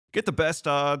Get the best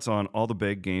odds on all the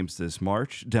big games this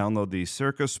March. Download the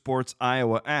Circa Sports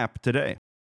Iowa app today.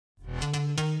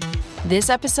 This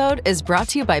episode is brought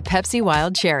to you by Pepsi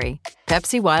Wild Cherry.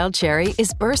 Pepsi Wild Cherry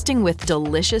is bursting with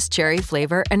delicious cherry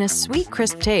flavor and a sweet,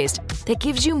 crisp taste that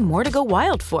gives you more to go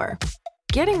wild for.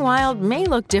 Getting wild may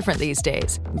look different these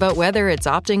days, but whether it's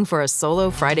opting for a solo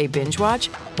Friday binge watch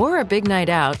or a big night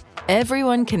out,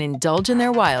 everyone can indulge in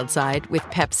their wild side with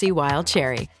Pepsi Wild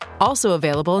Cherry. Also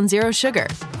available in Zero Sugar.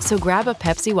 So grab a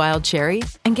Pepsi Wild Cherry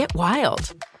and get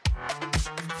wild.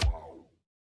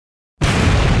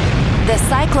 The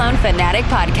Cyclone Fanatic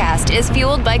podcast is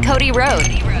fueled by Cody Road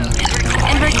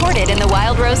and recorded in the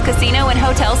Wild Rose Casino and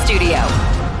Hotel Studio.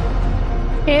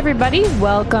 Hey everybody,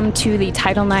 welcome to the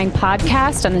Title IX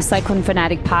podcast on the Cyclone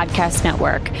Fanatic Podcast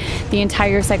Network. The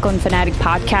entire Cyclone Fanatic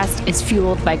podcast is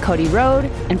fueled by Cody Road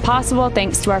and possible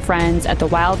thanks to our friends at the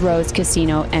Wild Rose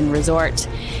Casino and Resort.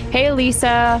 Hey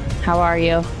Lisa, how are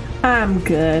you? I'm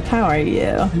good. How are you?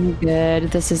 I'm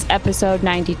good. This is episode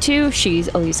 92. She's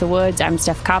Elisa Woods. I'm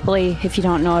Steph Copley. If you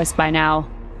don't know us by now,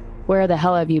 where the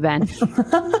hell have you been?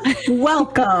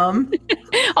 Welcome.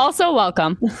 Also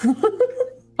welcome.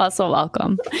 Also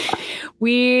welcome.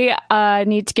 We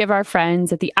need to give our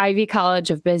friends at the Ivy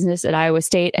College of Business at Iowa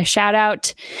State a shout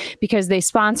out because they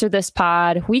sponsor this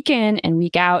pod week in and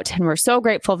week out, and we're so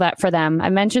grateful for them. I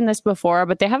mentioned this before,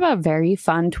 but they have a very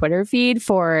fun Twitter feed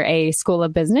for a school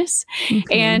of business.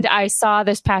 Mm-hmm. And I saw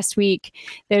this past week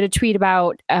they had a tweet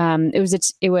about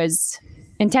it was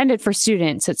intended for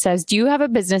students. It says, do you have a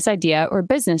business idea or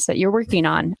business that you're working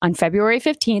on? On February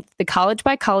 15th, the College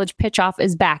by College pitch off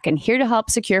is back and here to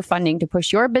help secure funding to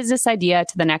push your business idea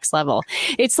to the next level.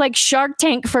 It's like Shark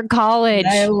Tank for college.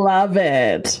 I love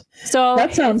it. So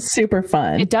that sounds super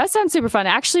fun. It does sound super fun. It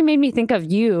actually made me think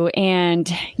of you.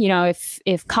 And, you know,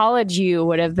 if college you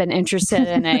would have been interested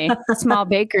in a small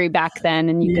bakery back then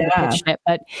and you could have pitched it.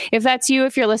 But if that's you,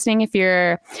 if you're listening, if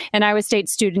you're an Iowa State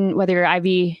student, whether you're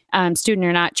Ivy student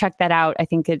or not, check that out. I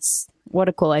think what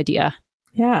a cool idea.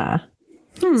 Yeah.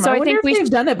 So I think we've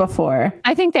done it before.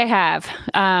 I think they have.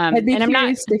 I'd be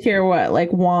curious to hear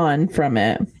what won from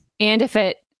it. And if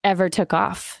it ever took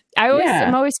off.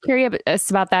 I'm always curious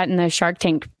about that in the Shark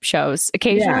Tank shows.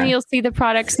 Occasionally you'll see the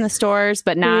products in the stores,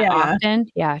 but not often.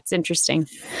 Yeah, it's interesting.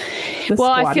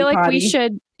 I feel like we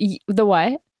should... The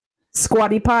what?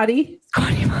 Squatty potty.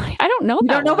 Squatty potty. I don't know. You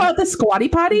don't know about the squatty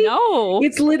potty? No.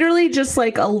 It's literally just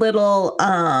like a little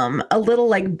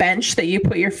like bench that you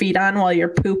put your feet on while you're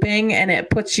pooping, and it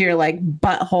puts your like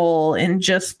butthole in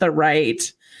just the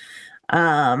right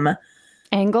angle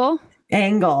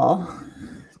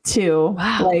to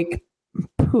like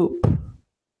poop.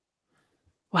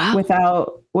 Wow.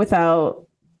 Without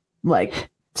like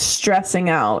stressing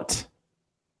out.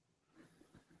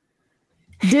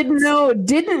 Didn't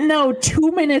know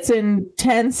 2 minutes and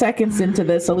 10 seconds into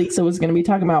this, Elisa was going to be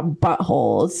talking about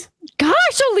buttholes.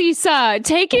 Gosh, Elisa,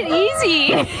 take it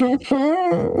easy.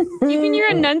 Even your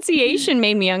enunciation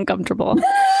made me uncomfortable.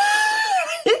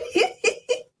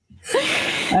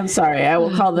 I'm sorry. I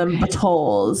will call them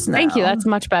buttholes now. Thank you. That's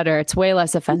much better. It's way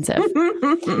less offensive.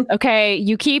 Okay,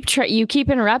 you keep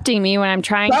interrupting me when I'm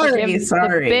trying to give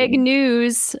the big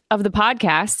news of the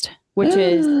podcast, which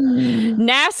is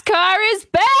NASCAR is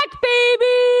back, baby!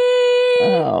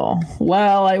 Oh,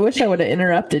 well, I wish I would have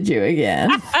interrupted you again.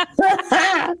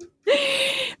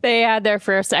 They had their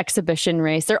first exhibition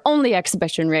race, their only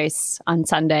exhibition race on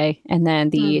Sunday. And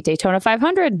then the Daytona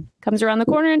 500 comes around the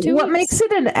corner in 2 weeks. What makes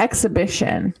it an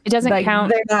exhibition? It doesn't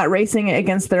count. They're not racing it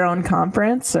against their own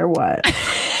conference or what?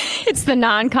 It's the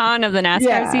non-con of the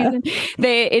NASCAR season.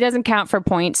 It doesn't count for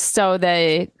points. So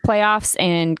the playoffs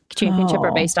and championship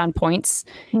are based on points.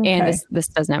 Okay. And this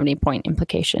doesn't have any point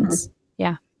implications.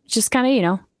 Yeah. It's just kind of, you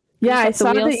know. Yeah, I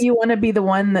saw that you want to be the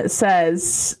one that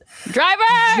says, drivers,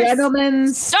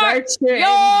 gentlemen, start your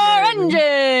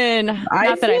engine.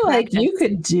 I feel like you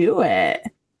could do it.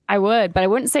 I would, but I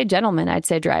wouldn't say gentlemen. I'd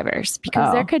say drivers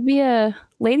because there could be a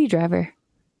lady driver.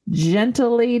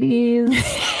 Gentle ladies.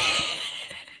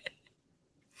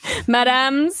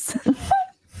 Madams.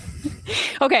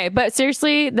 Okay, but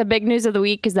seriously, the big news of the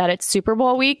week is that it's Super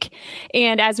Bowl week.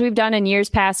 And as we've done in years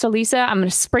past, Elisa, I'm going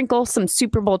to sprinkle some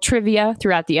Super Bowl trivia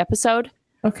throughout the episode.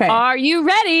 Okay. Are you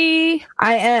ready?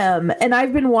 I am. And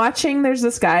I've been watching, there's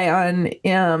this guy on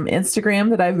Instagram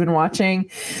that I've been watching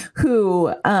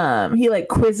who he like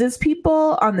quizzes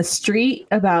people on the street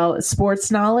about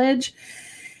sports knowledge.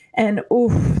 And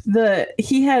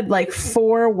he had like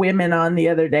 4 women on the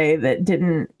other day that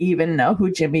didn't even know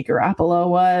who Jimmy Garoppolo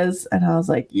was. And I was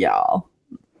like, y'all.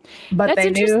 But that's they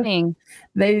interesting.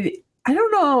 knew I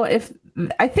don't know if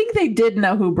I think they did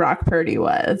know who Brock Purdy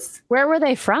was. Where were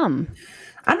they from?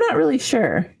 I'm not really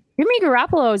sure. Jimmy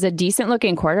Garoppolo is a decent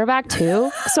looking quarterback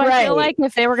too. So I feel like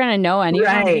if they were going to know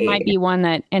anyone, he might be one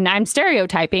that, and I'm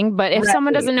stereotyping, but if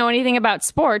someone doesn't know anything about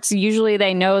sports, usually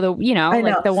they know the,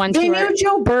 like the ones they who knew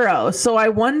Joe Burrow. So I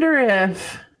wonder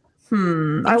if,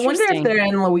 they're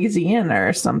in Louisiana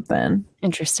or something.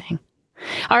 Interesting.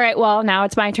 All right. Well, now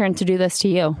it's my turn to do this to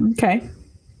you. Okay.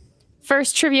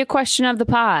 First trivia question of the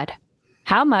pod.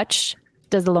 How much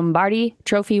does the Lombardi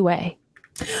Trophy weigh?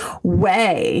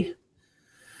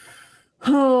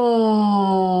 Oh,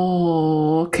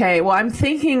 okay. Well, I'm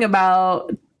thinking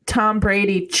about Tom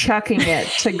Brady chucking it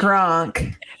to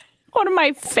Gronk. One of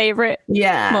my favorite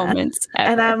moments ever.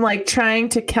 And I'm like trying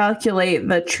to calculate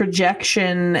the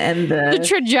trajection and the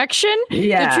trajection?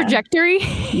 Yeah. The trajectory?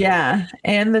 Yeah.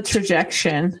 And the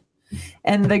trajection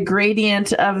and the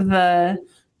gradient of the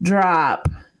drop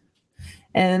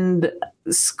and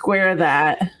square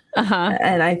that.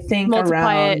 And I think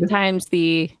multiply it times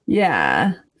the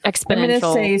exponential. I'm going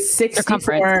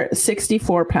to say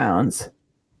 64 pounds.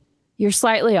 You're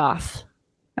slightly off.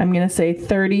 I'm going to say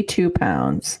 32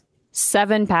 pounds.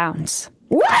 7 pounds.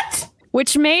 What?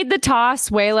 Which made the toss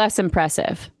way less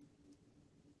impressive.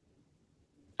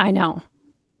 I know.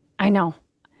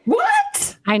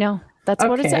 What? I know. That's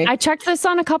what it's. I checked this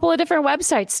on a couple of different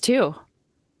websites too.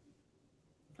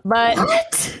 But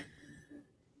what?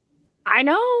 I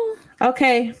know.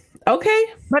 Okay.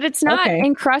 But it's not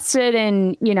encrusted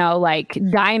in, like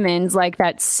diamonds, like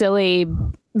that silly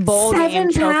bowl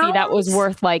game trophy that was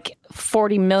worth like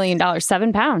 $40 million.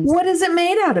 7 pounds. What is it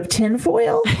made out of?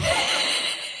 Tinfoil?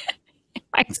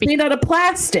 It's made out of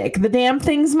plastic. The damn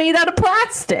thing's made out of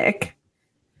plastic.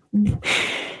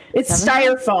 It's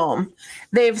styrofoam.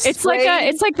 It's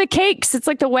like the cakes. It's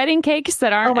like the wedding cakes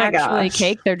that aren't actually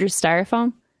cake. They're just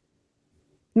styrofoam.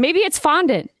 Maybe it's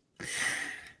fondant.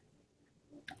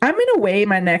 I'm going to weigh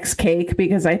my next cake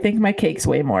because I think my cakes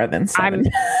weigh more than 7.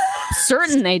 I'm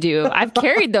certain they do. I've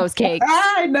carried those cakes.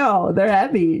 I know. They're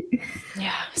heavy.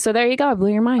 Yeah. So there you go. I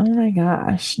blew your mind. Oh my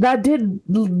gosh. That did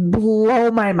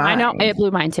blow my mind. I know. It blew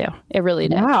mine too. It really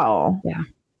did. Wow.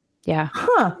 Yeah.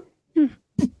 Huh.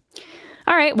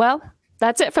 All right. Well,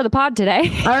 that's it for the pod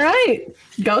today. All right.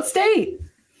 Go State.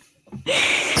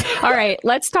 All right.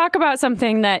 Let's talk about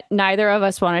something that neither of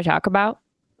us want to talk about.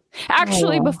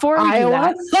 Actually, before we do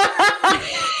that,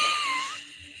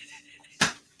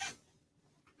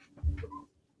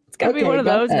 it's gonna be one of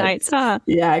those nights, huh?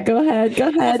 Yeah, go ahead.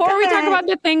 Before we talk about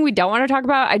the thing we don't want to talk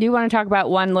about, I do want to talk about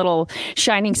one little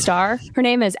shining star. Her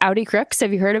name is Audi Crooks.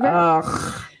 Have you heard of her?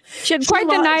 She had quite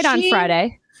the night on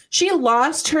Friday. She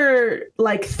lost her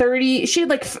like 30. She had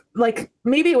like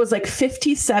maybe it was like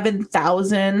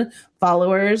 57,000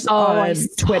 followers on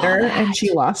Twitter, and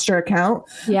she lost her account.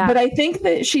 Yeah, but I think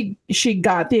that she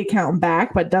got the account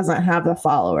back, but doesn't have the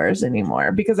followers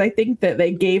anymore because I think that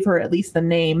they gave her at least the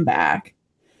name back.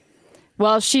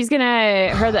 Well, she's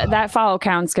that follow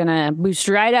count's gonna boost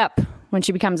right up when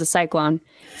she becomes a Cyclone.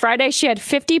 Friday, she had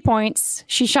 50 points.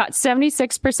 She shot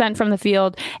 76% from the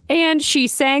field, and she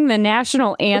sang the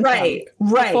national anthem.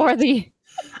 Right.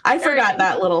 I forgot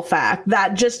that little fact.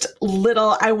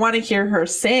 I want to hear her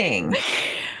sing.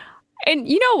 And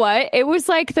you know what? It was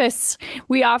like this.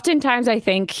 We oftentimes, I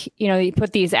think, you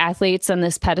put these athletes on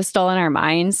this pedestal in our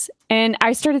minds. And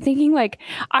I started thinking, like,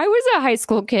 I was a high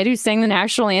school kid who sang the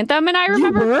national anthem. And I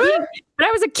remember but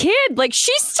I was a kid. Like,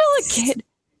 she's still a kid.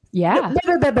 Yeah.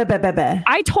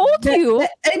 I told you.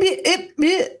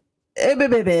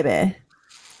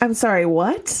 I'm sorry,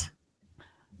 what?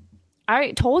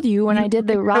 I told you when I did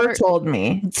the Robert. Told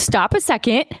me. Stop a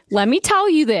second. Let me tell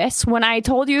you this. When I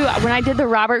did the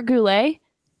Robert Goulet,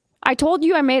 I told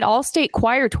you I made All-State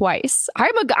Choir twice.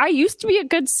 I used to be a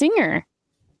good singer.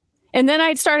 And then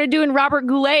I started doing Robert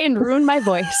Goulet and ruined my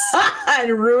voice.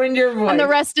 And ruined your voice. And the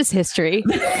rest is history.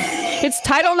 It's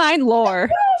Title IX lore.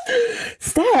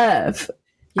 Steph,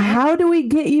 how do we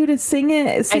get you to sing it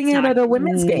at a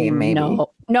women's game, maybe? No.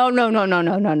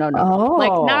 Oh.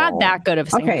 Like, not that good of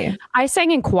a singer. Okay. I sang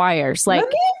in choirs. Like,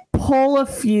 let me pull a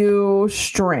few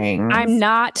strings.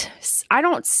 I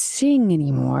don't sing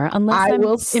anymore unless I'm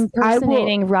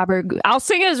impersonating Robert. I'll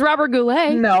sing as Robert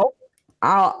Goulet. No,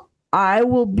 I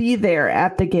will be there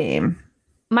at the game.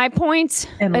 My point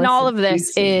in all of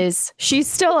this is she's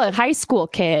still a high school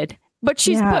kid, but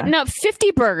she's putting up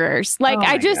 50 burgers. Like,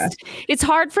 it's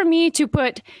hard for me to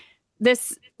put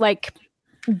this like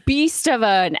beast of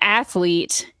an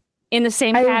athlete in the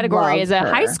same category as a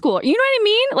high schooler. You know what I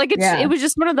mean? Like, it was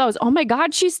just one of those, oh my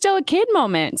God, she's still a kid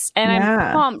moments. And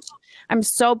I'm pumped. I'm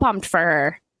so pumped for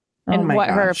her. and my what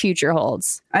her gosh. future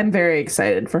holds. I'm very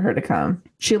excited for her to come.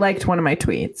 She liked one of my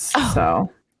tweets. So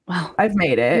Wow. I've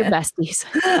made Your it. besties.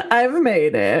 I've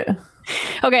made it.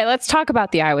 Okay, let's talk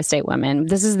about the Iowa State women.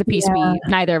 This is the piece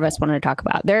neither of us wanted to talk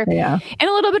about. They're in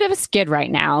a little bit of a skid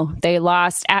right now. They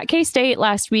lost at K-State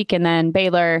last week and then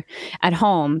Baylor at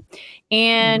home.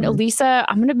 And Lisa,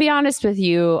 I'm going to be honest with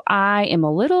you. I am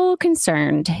a little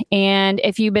concerned. And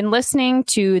if you've been listening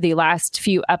to the last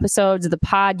few episodes of the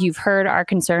pod, you've heard our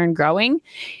concern growing.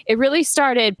 It really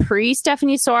started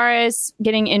pre-Stephanie Soares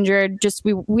getting injured. Just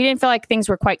we didn't feel like things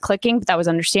were quite clicking, but that was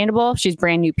understandable. She's a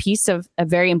brand new piece of a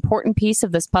very important piece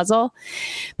of this puzzle.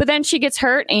 But then she gets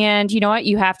hurt and you know what?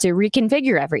 You have to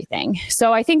reconfigure everything.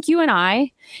 So I think you and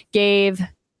I gave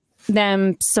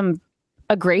them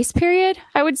a grace period,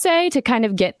 I would say, to kind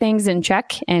of get things in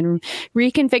check and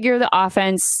reconfigure the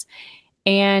offense.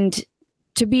 And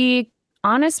to be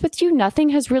honest with you, nothing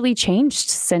has really changed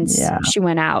since she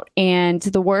went out. And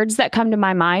the words that come to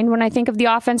my mind when I think of the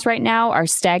offense right now are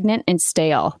stagnant and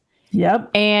stale.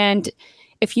 Yep. And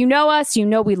if you know us, you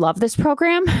know we love this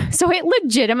program. So it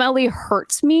legitimately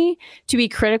hurts me to be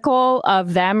critical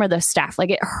of them or the staff. Like,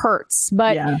 it hurts.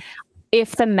 But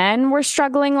if the men were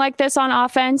struggling like this on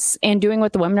offense and doing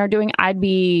what the women are doing, I'd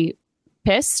be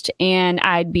pissed and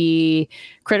I'd be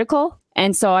critical.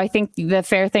 And so I think the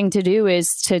fair thing to do is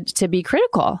to be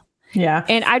critical. Yeah.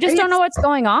 And I just don't know what's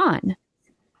going on.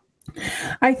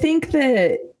 I think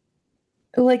that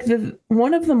like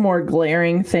one of the more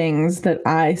glaring things that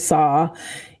I saw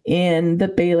in the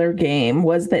Baylor game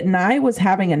was that Nye was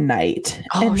having a night.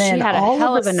 Oh, and then she had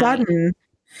all of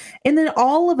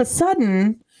a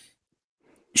sudden,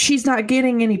 she's not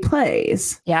getting any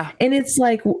plays. Yeah. And it's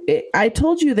like, I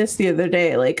told you this the other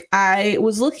day, like I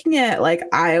was looking at like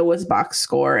Iowa's box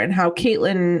score and how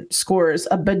Caitlin scores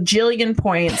a bajillion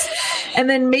points and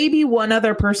then maybe one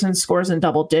other person scores in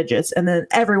double digits and then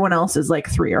everyone else is like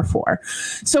 3 or 4.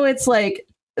 So it's like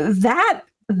that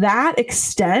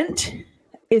extent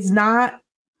is not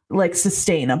like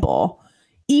sustainable.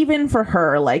 Even for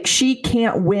her, like she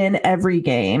can't win every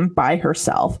game by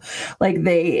herself. Like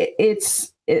there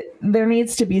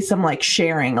needs to be some like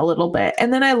sharing a little bit.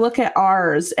 And then I look at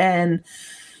ours and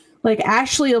like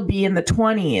Ashley will be in the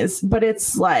 20s, but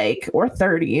it's like, or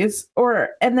 30s,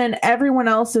 and then everyone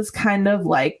else is kind of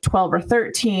like 12 or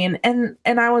 13. And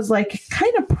I was like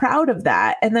kind of proud of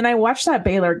that. And then I watched that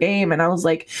Baylor game and I was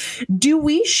like, do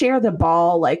we share the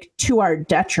ball like to our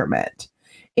detriment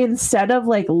instead of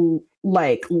like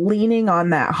leaning on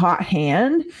that hot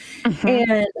hand?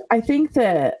 And I think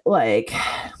that like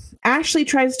Ashley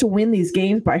tries to win these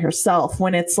games by herself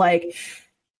when it's like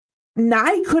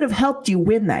Nye could have helped you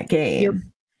win that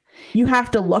game. You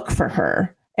have to look for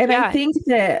her. And I think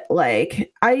that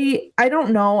like I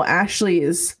don't know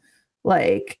Ashley's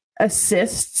like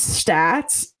assists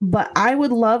stats, but I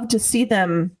would love to see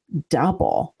them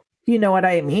double. You know what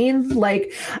I mean?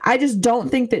 Like, I just don't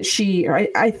think that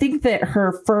I think that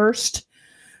her first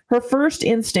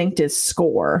instinct is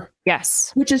score.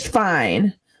 Yes. Which is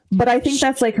fine. But I think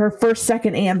that's like her first,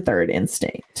 second, and third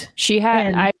instinct.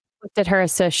 I looked at her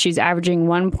assists. She's averaging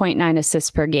 1.9 assists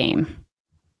per game.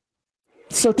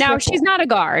 So now she's not a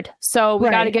guard, so we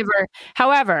got to give her.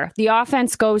 However, the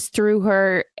offense goes through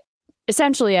her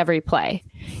essentially every play.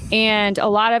 And a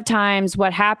lot of times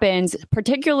what happens,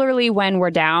 particularly when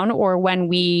we're down or when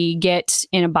we get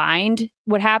in a bind,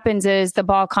 what happens is the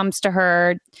ball comes to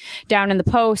her down in the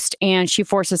post and she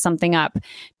forces something up.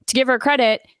 To give her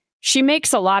credit, she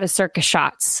makes a lot of circus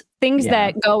shots, things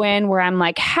that go in where I'm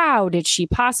like, how did she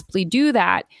possibly do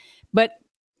that? But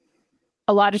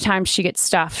a lot of times she gets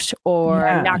stuffed or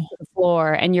knocked to the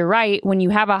floor. And you're right. When you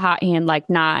have a hot hand like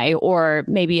Nye or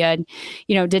maybe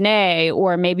Danae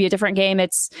or maybe a different game,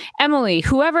 it's Emily,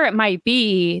 whoever it might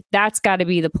be, that's got to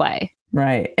be the play.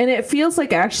 Right. And it feels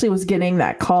like Ashley was getting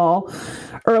that call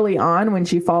early on when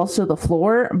she falls to the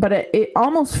floor. But it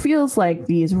almost feels like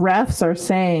these refs are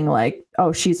saying like,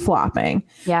 oh, she's flopping.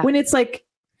 Yeah. When it's like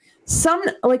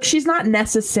she's not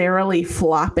necessarily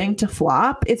flopping to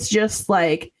flop. It's just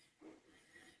like,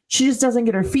 she just doesn't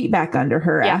get her feet back under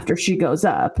her after she goes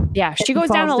up. Yeah, she goes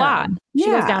down a lot. She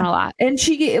goes down a lot. And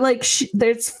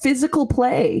there's physical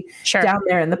play down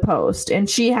there in the post. And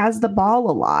she has the ball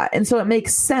a lot. And so it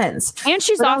makes sense. And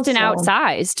she's often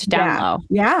outsized down low.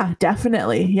 Yeah,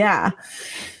 definitely. Yeah.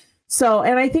 So,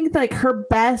 and I think like her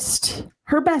best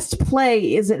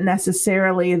play isn't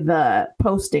necessarily the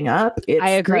posting up. I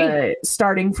agree.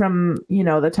 Starting from,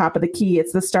 the top of the key.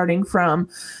 It's the starting from,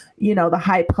 the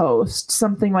high post,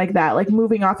 something like that, like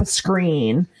moving off a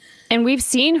screen. And we've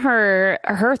seen her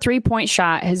 3-point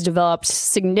shot has developed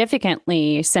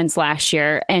significantly since last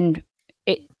year. And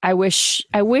I wish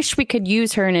we could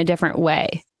use her in a different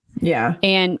way. Yeah.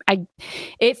 And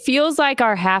it feels like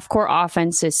our half court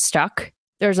offense is stuck.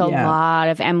 There's a lot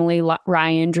of Emily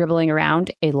Ryan dribbling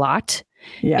around, a lot.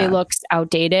 Yeah. It looks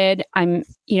outdated.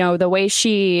 The way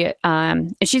she's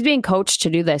being coached to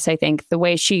do this, I think the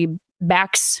way she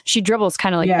dribbles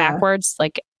kind of like backwards,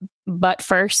 like butt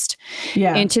first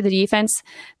into the defense.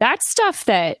 That's stuff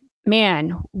that,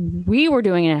 man, we were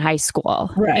doing in high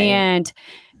school. Right. And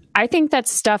I think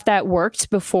that's stuff that worked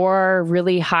before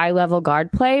really high level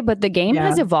guard play, but the game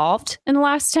has evolved in the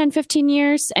last 10, 15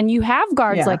 years. And you have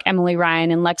guards like Emily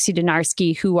Ryan and Lexi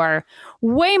Donarski who are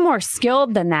way more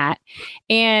skilled than that.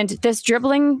 And this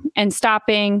dribbling and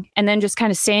stopping and then just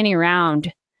kind of standing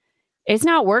around, it's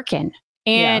not working.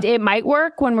 And it might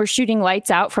work when we're shooting lights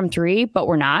out from three, but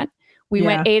we're not. We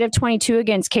went 8 of 22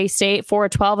 against K-State, 4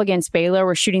 of 12 against Baylor.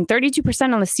 We're shooting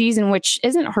 32% on the season, which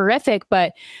isn't horrific,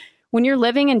 but when you're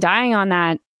living and dying on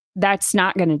that, that's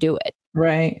not going to do it.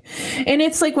 Right. And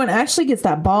it's like when Ashley gets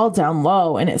that ball down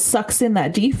low and it sucks in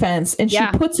that defense and she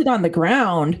puts it on the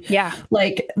ground. Yeah.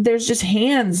 Like there's just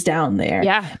hands down there.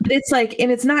 Yeah. But it's like,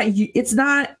 and it's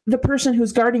not the person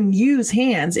who's guarding you's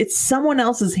hands. It's someone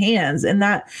else's hands. And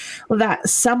that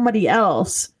somebody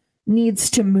else needs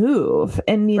to move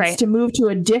and needs to move to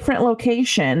a different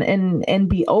location and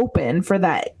be open for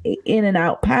that in and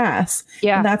out pass.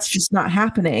 Yeah. And that's just not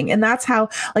happening. And that's how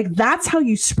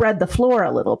you spread the floor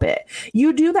a little bit.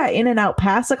 You do that in and out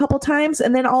pass a couple times.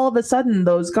 And then all of a sudden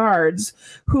those guards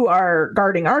who are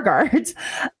guarding our guards,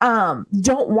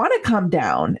 don't want to come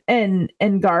down and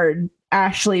guard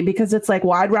Ashley, because it's like,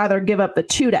 well, I'd rather give up the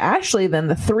 2 to Ashley than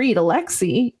the 3 to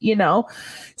Lexi,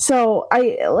 So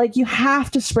you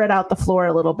have to spread out the floor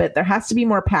a little bit. There has to be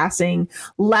more passing,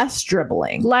 less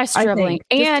dribbling,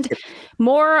 and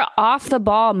more off the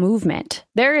ball movement.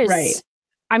 There is,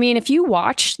 if you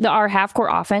watch our half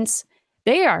court offense,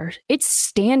 it's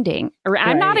standing.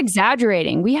 I'm not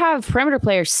exaggerating. We have perimeter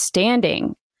players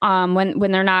standing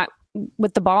when they're not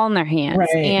with the ball in their hands.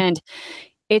 And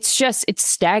it's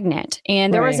stagnant.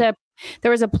 And there was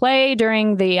a play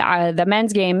during the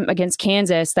men's game against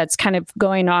Kansas that's kind of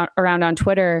going around on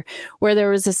Twitter where there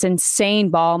was this insane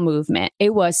ball movement.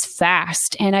 It was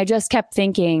fast. And I just kept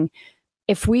thinking,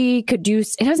 if we could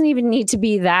it doesn't even need to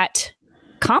be that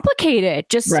complicated.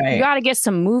 Just you got to get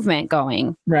some movement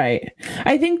going. Right.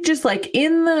 I think just like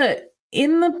in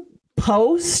the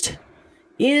post,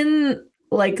 in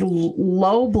like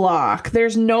low block,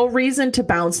 there's no reason to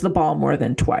bounce the ball more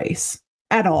than twice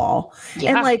at all.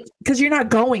 Yeah. And because you're not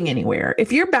going anywhere.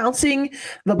 If you're bouncing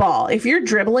the ball, if you're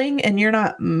dribbling and you're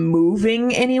not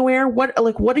moving anywhere, what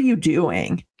are you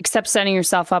doing? Except setting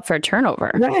yourself up for a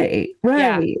turnover. Right.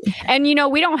 Yeah. And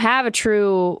we don't have a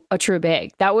true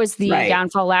big. That was the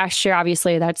downfall last year.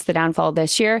 Obviously, that's the downfall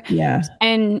this year. Yeah.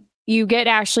 And you get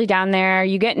Ashley down there.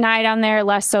 You get Nye down there,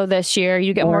 less so this year.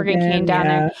 You get Morgan Kane down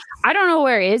there. I don't know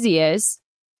where Izzy is.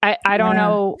 I don't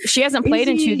know. She hasn't played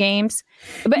in 2 games.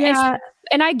 But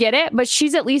and I get it, but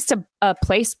she's at least a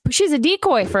place. She's a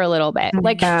decoy for a little bit.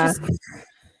 The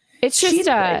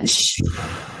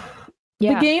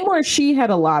game where she had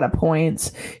a lot of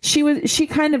points, she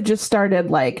kind of just started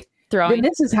throwing. And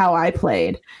this is how I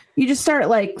played. You just start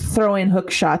throwing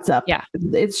hook shots up. Yeah.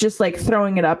 It's just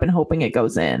throwing it up and hoping it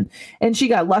goes in. And she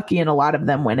got lucky and a lot of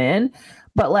them went in.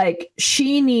 But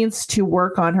she needs to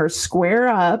work on her square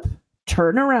up,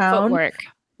 turn around. Footwork.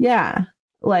 Yeah.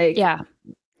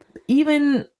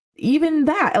 Even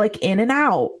that, in and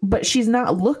out. But she's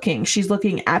not looking. She's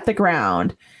looking at the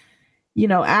ground,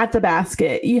 at the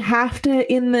basket. You have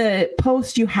to, in the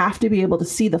post, you have to be able to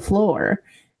see the floor.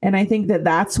 And I think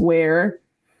that's where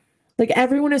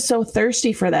everyone is so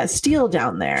thirsty for that steal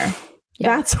down there.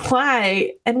 Yeah. That's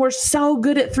why. And we're so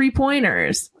good at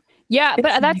 3-pointers. Yeah.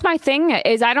 But that's my thing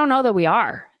is I don't know that we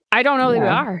are. I don't know that we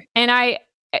are.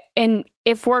 And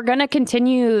if we're going to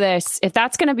continue this, if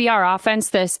that's going to be our offense,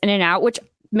 this in and out, which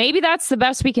maybe that's the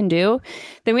best we can do,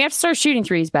 then we have to start shooting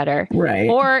threes better. Right.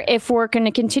 Or if we're going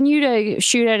to continue to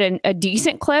shoot at a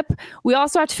decent clip, we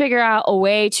also have to figure out a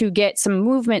way to get some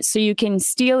movement so you can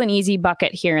steal an easy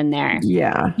bucket here and there.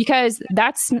 Yeah. Because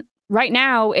that's right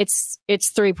now it's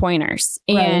 3-pointers.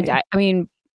 And right.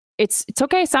 It's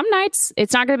okay some nights.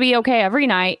 It's not going to be okay every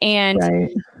night.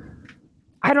 And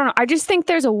I don't know. I just think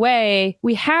there's a way.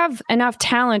 We have enough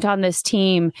talent on this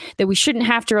team that we shouldn't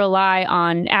have to rely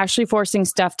on Ashley forcing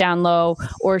stuff down low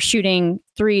or shooting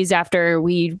threes after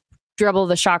we dribble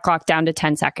the shot clock down to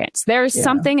 10 seconds. There's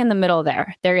something in the middle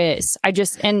there. There is.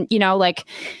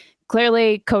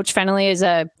 Clearly Coach Fennelly is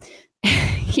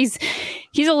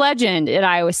he's a legend at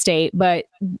Iowa State, but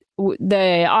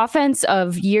the offense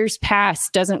of years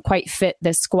past doesn't quite fit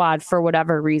this squad for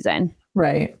whatever reason.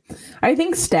 Right. I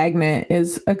think stagnant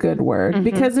is a good word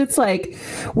because it's like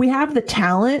we have the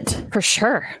talent For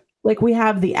sure. like we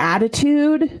have the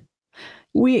attitude.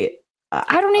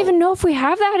 I don't even know if we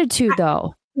have the attitude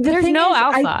though. There's no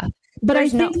alpha. I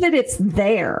think that it's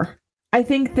there. I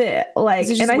think that like, Is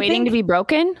it just waiting to be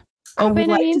broken? I would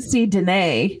like I to see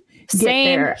Danae get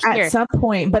there here. at some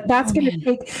point, but that's going to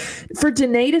take for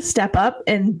Danae to step up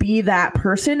and be that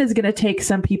person is going to take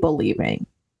some people leaving.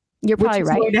 You're probably which is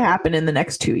right. going to happen in the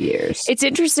next 2 years. It's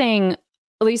interesting,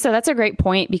 Lisa. That's a great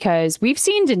point because we've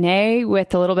seen Danae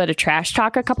with a little bit of trash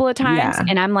talk a couple of times,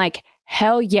 and I'm like,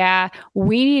 hell yeah,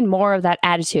 we need more of that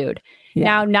attitude. Yeah.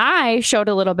 Now, Nye showed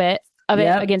a little bit of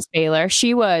it against Baylor.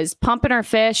 She was pumping her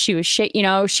fist. She was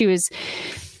she was.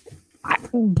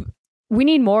 We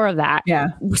need more of that. Yeah,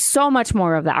 so much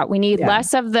more of that. We need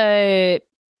less of the.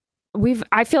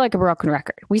 I feel like a broken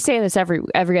record. We say this every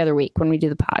other week when we do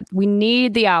the pod. We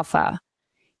need the alpha,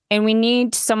 and we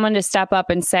need someone to step up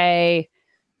and say,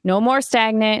 no more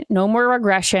stagnant, no more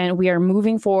regression. We are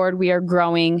moving forward. We are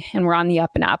growing, and we're on the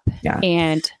up and up. Yeah.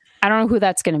 And I don't know who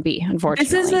that's going to be,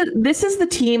 unfortunately. This is the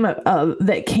team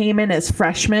that came in as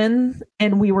freshmen,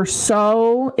 and we were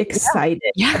so excited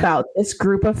about this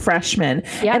group of freshmen.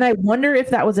 Yeah. And I wonder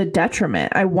if that was a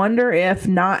detriment. I wonder if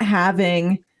not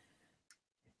having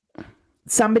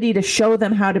somebody to show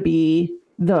them how to be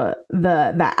the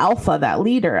alpha, that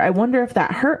leader, I wonder if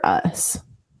that hurt us.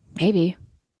 Maybe.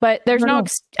 But there's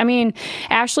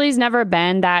Ashley's never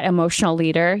been that emotional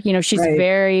leader. She's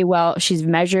she's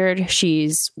measured,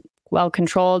 she's well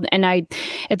controlled. And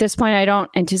at this point, I don't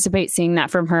anticipate seeing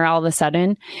that from her all of a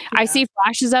sudden. Yeah. I see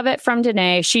flashes of it from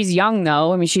Danae. She's young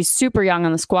though. She's super young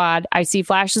on the squad. I see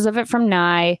flashes of it from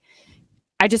Nye.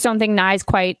 I just don't think Nye's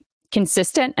quite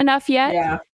consistent enough yet.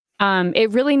 Yeah.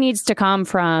 It really needs to come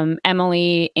from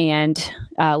Emily and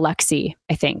Lexi,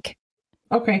 I think.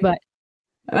 Okay. But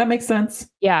that makes sense.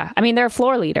 Yeah. They're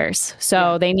floor leaders,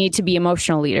 so they need to be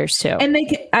emotional leaders too. And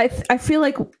I feel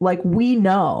like we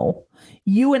know,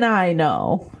 you and I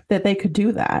know that they could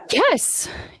do that. Yes.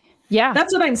 Yeah.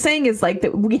 That's what I'm saying is like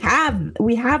that we have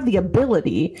the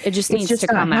ability. It just needs to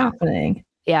come out. Happening.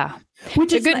 Yeah.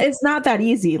 Which is it's not that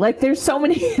easy. Like there's so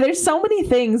many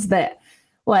things that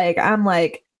like I'm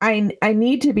like I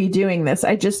need to be doing this.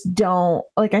 I just don't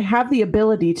like I have the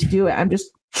ability to do it. I'm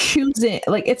just choosing,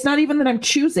 like it's not even that I'm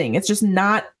choosing, it's just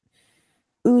not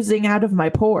oozing out of my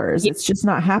pores. It's just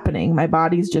not happening. My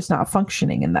body's just not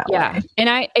functioning in that way.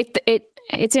 And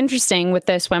it's interesting with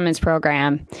this women's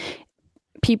program.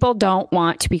 People don't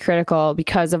want to be critical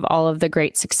because of all of the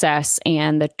great success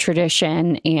and the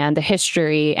tradition and the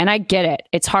history. And I get it.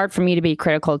 It's hard for me to be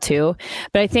critical too.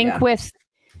 But I think with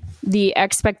the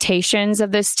expectations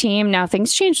of this team, now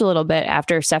things changed a little bit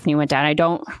after Stephanie went down.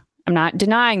 I'm not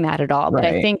denying that at all, but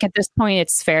I think at this point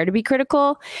it's fair to be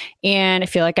critical. And I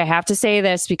feel like I have to say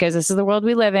this because this is the world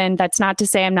we live in. That's not to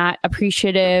say I'm not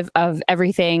appreciative of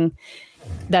everything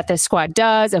that this squad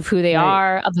does, of who they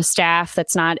are, of the staff.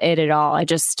 That's not it at all.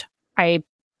 I'm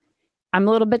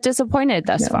a little bit disappointed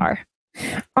thus far.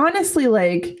 Honestly,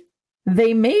 like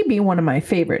they may be one of my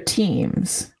favorite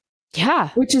teams. Yeah.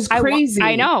 Which is crazy.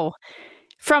 I know.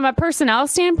 From a personnel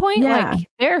standpoint, like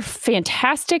they're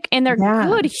fantastic and they're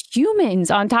good humans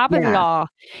on top of it all.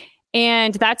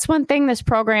 And that's one thing this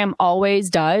program always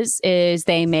does is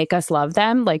they make us love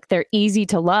them. Like they're easy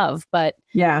to love, but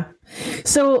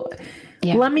So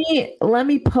let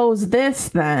me pose this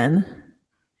then.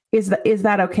 Is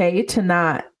that okay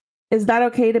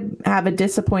to have a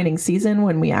disappointing season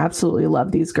when we absolutely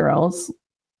love these girls?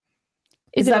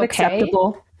 Is that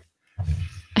acceptable?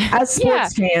 As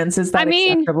sports fans, is that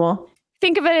acceptable?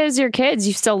 Think of it as your kids.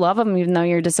 You still love them, even though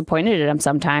you're disappointed at them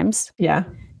sometimes. Yeah.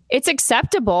 It's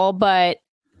acceptable, but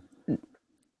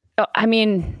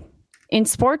in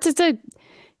sports,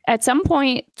 at some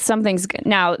point, something's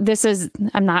now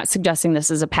I'm not suggesting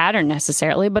this is a pattern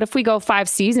necessarily, but if we go 5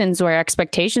 seasons where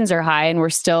expectations are high and we're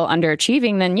still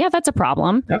underachieving, then that's a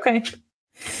problem. Okay.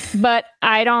 But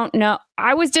I don't know.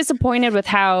 I was disappointed with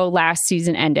how last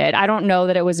season ended. I don't know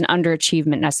that it was an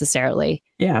underachievement necessarily.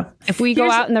 Yeah. If we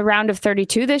go out in the round of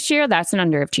 32 this year, that's an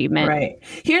underachievement. Right.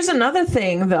 Here's another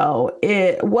thing, though.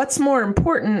 What's more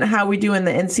important, how we do in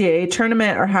the NCAA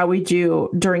tournament or how we do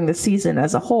during the season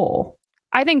as a whole?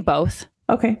 I think both.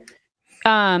 Okay.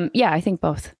 I think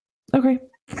both. Okay.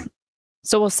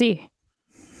 So we'll see.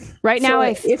 Right now,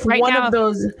 if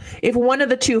one of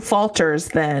the two falters,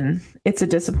 then it's a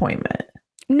disappointment.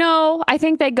 No, I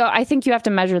think I think you have to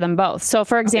measure them both. So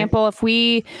for example, if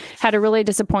we had a really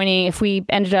disappointing, if we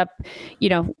ended up,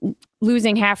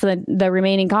 losing half of the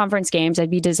remaining conference games,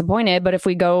 I'd be disappointed. But if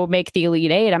we go make the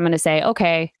Elite Eight, I'm going to say,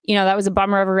 okay, that was a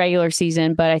bummer of a regular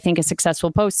season, but I think a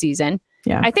successful postseason.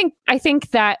 Yeah. I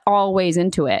think that all weighs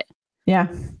into it.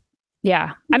 Yeah.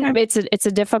 Yeah. I mean, it's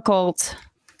a difficult,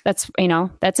 that's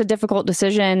a difficult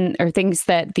decision or things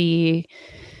that the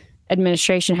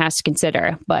administration has to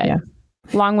consider, but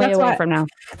long way away from now.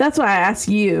 That's why I ask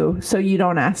you, so you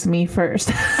don't ask me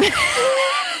first.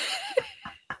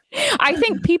 I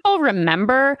think people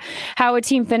remember how a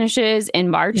team finishes in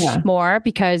March more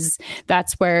because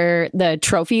that's where the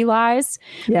trophy lies.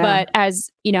 Yeah. But as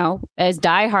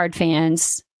diehard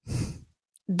fans,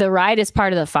 the ride is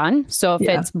part of the fun. So if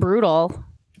it's brutal,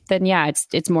 then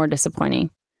it's more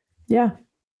disappointing. Yeah.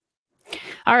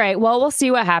 All right. Well, we'll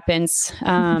see what happens.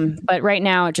 But right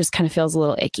now it just kind of feels a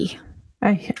little icky.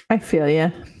 I feel you.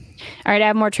 All right. I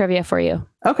have more trivia for you.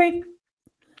 Okay.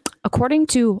 According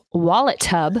to Wallet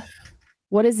Hub,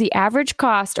 what is the average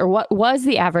cost, or what was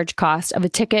the average cost of a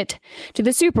ticket to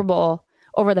the Super Bowl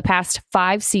over the past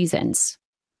 5 seasons?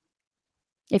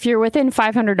 If you're within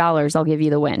 $500, I'll give you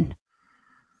the win.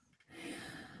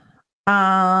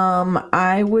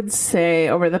 I would say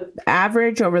over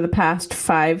the past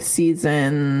 5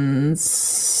 seasons,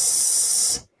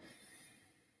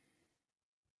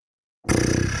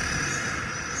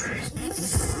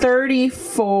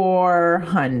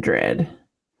 3,400.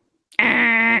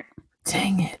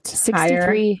 Dang it. 63.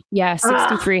 Higher? Yeah,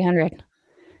 6,300.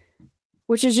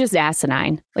 Which is just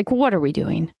asinine. Like, what are we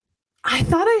doing? I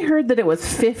thought I heard that it was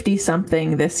 50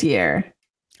 something this year.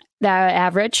 The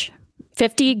average?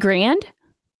 50 grand?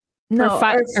 No,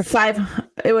 or five.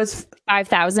 It was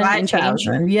 5,000 and change.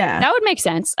 Yeah, that would make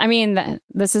sense. I mean,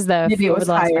 this is maybe it was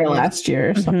higher last year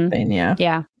or something.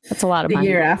 Yeah, that's a lot of money.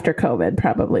 The year after COVID,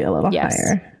 probably a little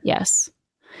higher. Yes.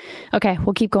 Okay,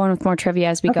 we'll keep going with more trivia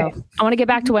as we go. I want to get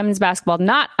back to women's basketball,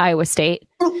 not Iowa State.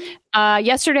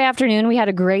 Yesterday afternoon, we had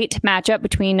a great matchup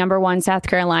between number 1 South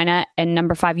Carolina and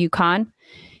number 5 UConn.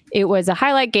 It was a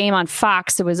highlight game on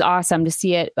Fox. It was awesome to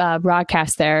see it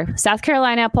broadcast there. South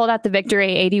Carolina pulled out the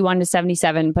victory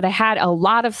 81-77, but I had a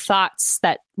lot of thoughts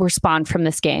that were spawned from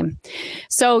this game.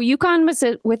 So UConn was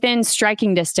within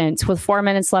striking distance with 4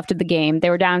 minutes left of the game. They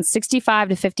were down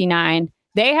 65-59.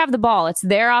 They have the ball. It's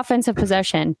their offensive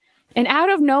possession. And out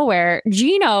of nowhere,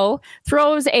 Gino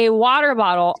throws a water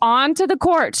bottle onto the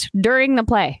court during the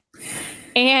play.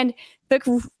 And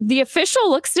the official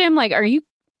looks at him like, are you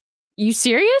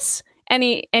serious? And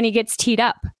he gets teed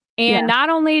up. And not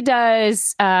only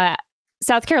does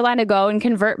South Carolina go and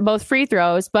convert both free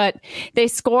throws, but they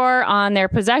score on their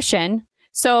possession.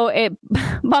 So it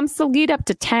bumps the lead up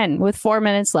to 10 with 4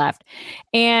 minutes left.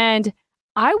 And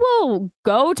I will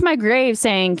go to my grave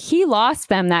saying he lost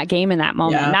them that game in that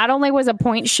moment. Yeah. Not only was a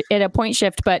point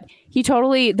shift, but he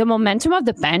the momentum of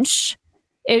the bench,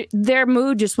 their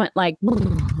mood just went like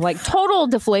total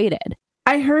deflated.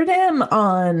 I heard him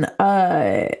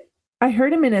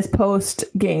in his post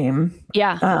game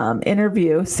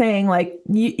interview saying like,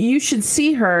 you should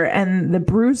see her and the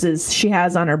bruises she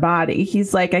has on her body.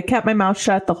 He's like, I kept my mouth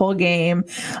shut the whole game,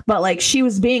 but like she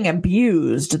was being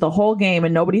abused the whole game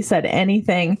and nobody said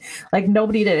anything. Like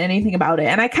nobody did anything about it.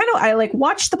 And I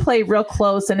watched the play real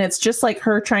close and it's just like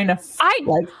her trying to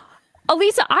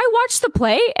Elisa, I watched the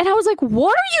play and I was like,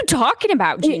 what are you talking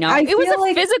about, Gino? It was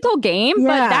a physical game, but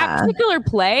that particular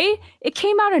play, it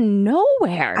came out of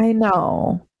nowhere. I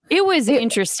know. It was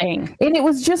interesting. And it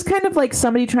was just kind of like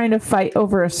somebody trying to fight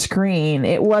over a screen.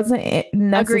 It wasn't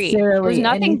necessarily There's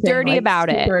nothing dirty about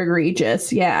it. Super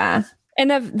egregious. Yeah.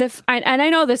 And and I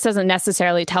know this doesn't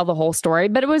necessarily tell the whole story,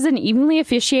 but it was an evenly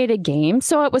officiated game.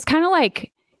 So it was kind of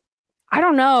like, I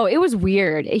don't know. It was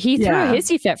weird. He threw a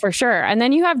hissy fit for sure. And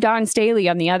then you have Dawn Staley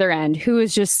on the other end, who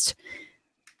is just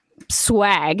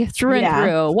swag through and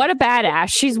through. What a badass.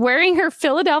 She's wearing her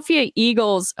Philadelphia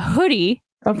Eagles hoodie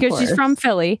because she's from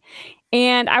Philly.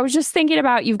 And I was just thinking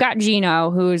about, you've got Gino,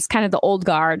 who's kind of the old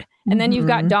guard. And then you've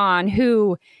got Dawn,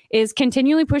 who is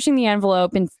continually pushing the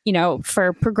envelope and,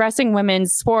 for progressing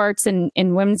women's sports and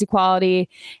women's equality.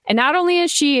 And not only is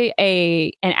she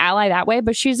an ally that way,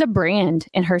 but she's a brand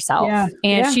in herself.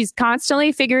 And she's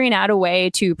constantly figuring out a way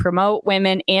to promote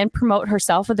women and promote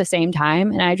herself at the same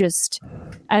time. And I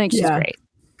think she's great.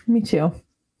 Me too.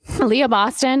 Leah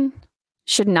Boston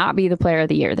should not be the player of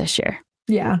the year this year.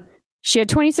 Yeah. She had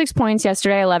 26 points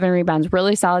yesterday, 11 rebounds,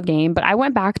 really solid game. But I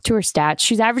went back to her stats.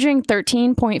 She's averaging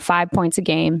 13.5 points a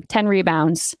game, 10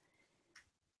 rebounds.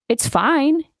 It's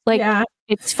fine.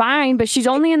 It's fine, but she's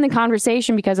only in the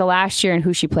conversation because of last year and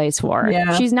who she plays for.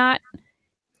 Yeah. She's not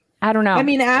I don't know. I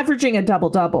mean, averaging a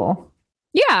double-double.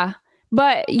 Yeah.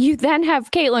 But you then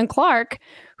have Caitlin Clark,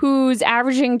 who's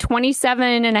averaging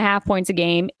 27.5 points a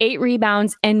game, 8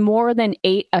 rebounds, and more than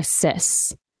 8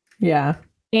 assists. Yeah.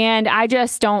 And I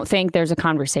just don't think there's a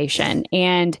conversation.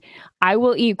 And I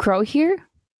will eat crow here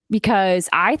because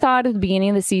I thought at the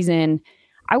beginning of the season,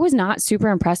 I was not super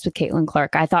impressed with Caitlin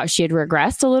Clark. I thought she had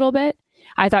regressed a little bit.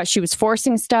 I thought she was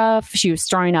forcing stuff. She was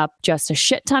throwing up just a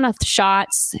shit ton of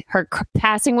shots. Her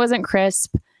passing wasn't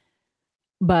crisp.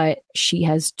 But she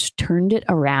has turned it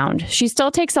around. She still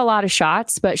takes a lot of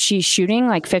shots, but she's shooting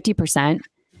like 50%.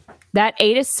 That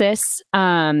 8 assists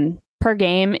per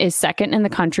game is second in the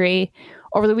country.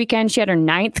 Over the weekend, she had her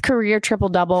 9th career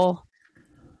triple-double.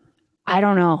 I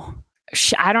don't know.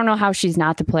 I don't know how she's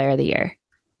not the player of the year.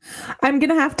 I'm going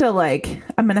to have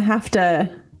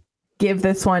to give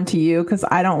this one to you because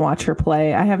I don't watch her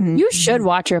play. You should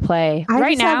watch her play.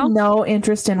 I have no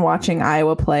interest in watching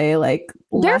Iowa play. Like,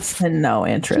 less than no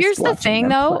interest. Here's the thing,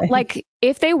 though. Play. Like,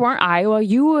 if they weren't Iowa,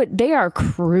 they are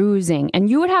cruising, and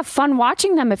you would have fun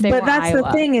watching them if they weren't Iowa. But that's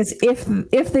the thing is,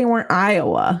 if they weren't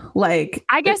Iowa, like,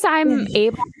 I guess I'm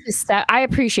able to step. I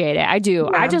appreciate it. I do.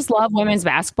 Yeah. I just love women's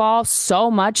basketball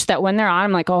so much that when they're on,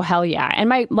 I'm like, oh hell yeah! And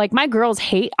my girls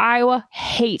hate Iowa,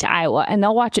 and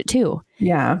they'll watch it too.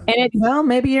 Yeah. And well,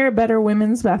 maybe you're a better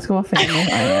women's basketball fan than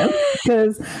I am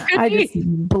because I just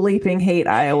bleeping hate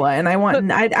Iowa, and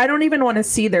I don't even want to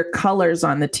see their colors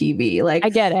on the TV. Like, I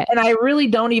get it. And I really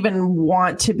don't even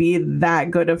want to be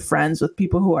that good of friends with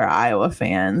people who are Iowa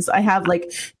fans. I have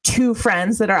like 2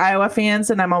 friends that are Iowa fans,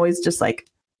 and I'm always just like,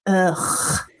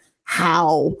 ugh.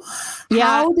 How?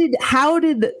 Yeah. How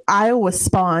did Iowa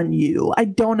spawn you? I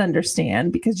don't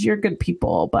understand because you're good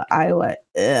people, but Iowa,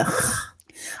 ugh.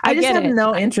 I just have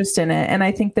no interest in it. And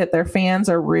I think that their fans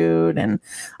are rude and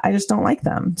I just don't like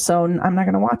them. So I'm not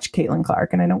going to watch Caitlin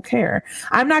Clark and I don't care.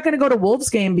 I'm not going to go to Wolves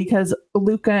game because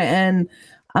Luka and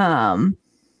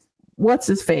what's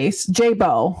his face?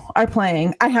 J-Bo are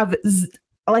playing. I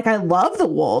love the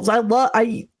Wolves.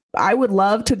 I would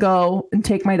love to go and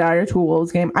take my daughter to a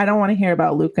Wolves game. I don't want to hear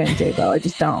about Luka and J-Bo. I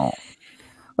just don't.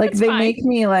 Like, they make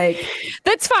me like...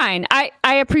 That's fine. I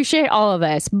appreciate all of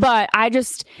this, but I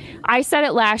said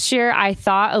it last year. I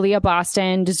thought Aaliyah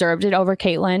Boston deserved it over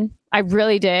Caitlin. I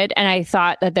really did. And I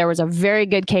thought that there was a very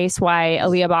good case why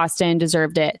Aaliyah Boston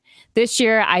deserved it. This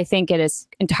year, I think it is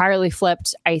entirely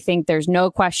flipped. I think there's no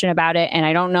question about it. And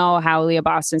I don't know how Aaliyah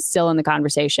Boston's still in the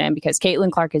conversation because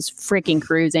Caitlin Clark is freaking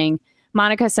cruising.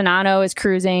 Monica Sonano is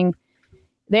cruising.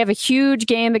 They have a huge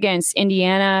game against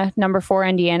Indiana, number 4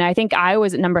 Indiana. I think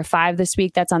Iowa's at number 5 this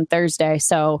week. That's on Thursday.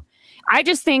 So I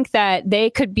just think that they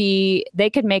could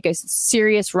make a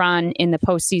serious run in the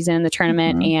postseason, the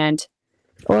tournament, and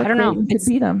I don't know. Could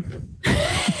beat them.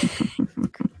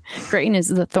 Creighton is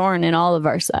the thorn in all of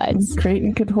our sides.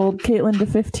 Creighton could hold Caitlin to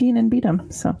 15 and beat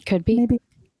them. So could be.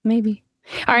 Maybe.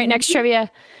 All right, next trivia.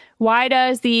 Why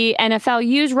does the NFL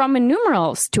use Roman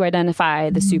numerals to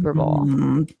identify the Super Bowl?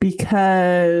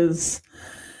 Because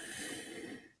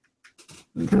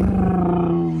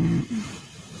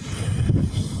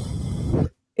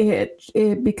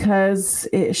because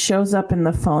it shows up in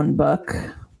the phone book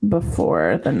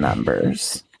before the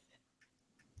numbers.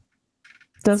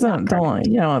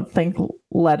 Don't think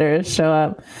letters show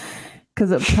up because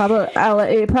it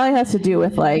probably has to do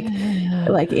with like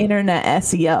internet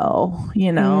SEO,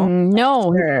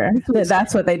 No, sure.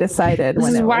 That's what they decided.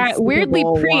 This is why weirdly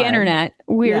pre-internet.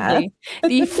 Weirdly, yeah.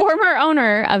 The former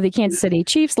owner of the Kansas City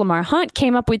Chiefs, Lamar Hunt,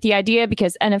 came up with the idea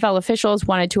because NFL officials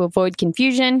wanted to avoid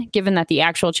confusion, given that the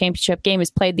actual championship game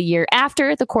is played the year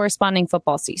after the corresponding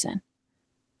football season.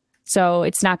 So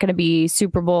it's not going to be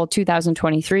Super Bowl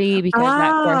 2023 because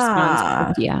that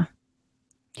corresponds.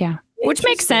 Yeah. Which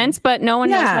makes sense, but no one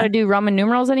knows how to do Roman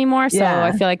numerals anymore. So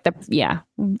I feel like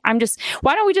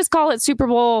why don't we just call it Super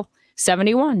Bowl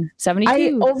 71, 72?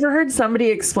 I overheard somebody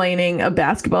explaining a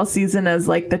basketball season as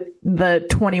like the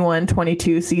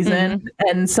 21-22 season.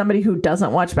 And somebody who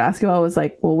doesn't watch basketball was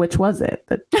like, well, which was it?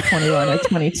 The 21 or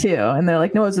 22? And they're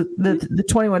like, no, it was the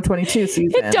 21-22 season.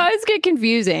 It does get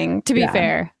confusing, to be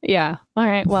fair. Yeah. All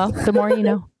right. Well, the more you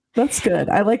know. That's good.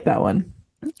 I like that one.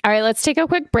 All right, let's take a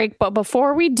quick break. But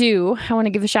before we do, I want to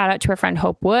give a shout out to our friend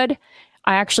Hope Wood.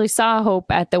 I actually saw Hope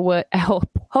Wood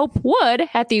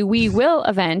at the We Will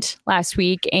event last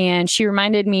week, and she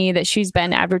reminded me that she's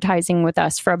been advertising with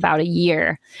us for about a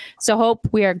year. So Hope,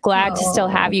 we are glad to still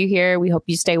have you here. We hope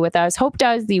you stay with us. Hope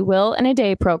does the Will in a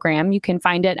Day program. You can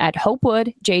find it at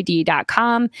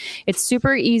hopewoodjd.com. It's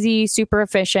super easy, super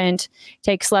efficient,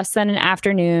 takes less than an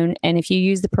afternoon. And if you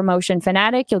use the promotion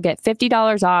Fanatic, you'll get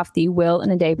 $50 off the Will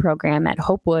in a Day program at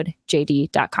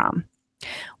hopewoodjd.com.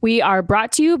 We are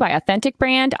brought to you by Authentic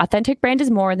Brand. Authentic Brand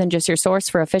is more than just your source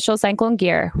for official Cyclone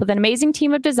gear. With an amazing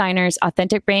team of designers,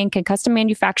 Authentic Brand can custom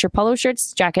manufacture polo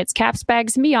shirts, jackets, caps,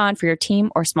 bags, and beyond for your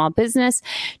team or small business.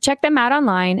 Check them out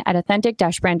online at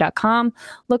authentic-brand.com.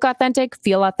 Look authentic,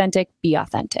 feel authentic, be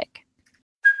authentic.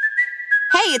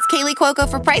 Hey, it's Kaylee Cuoco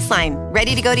for Priceline.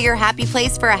 Ready to go to your happy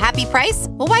place for a happy price?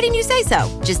 Well, why didn't you say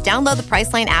so? Just download the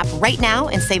Priceline app right now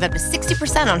and save up to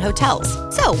 60% on hotels.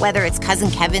 So whether it's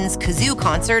Cousin Kevin's Kazoo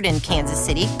Concert in Kansas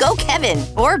City, go Kevin,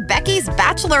 or Becky's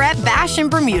Bachelorette Bash in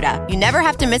Bermuda, you never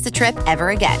have to miss a trip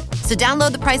ever again. So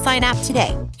download the Priceline app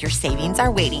today. Your savings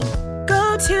are waiting.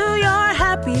 Go to your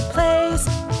happy place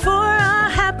for a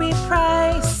happy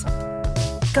price.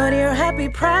 Go to your happy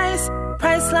price,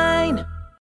 Priceline.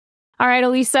 All right,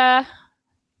 Elisa,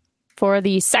 for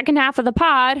the second half of the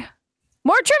pod,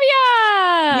 more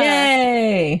trivia!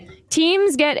 Yay!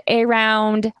 Teams get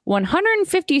around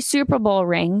 150 Super Bowl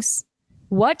rings.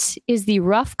 What is the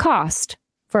rough cost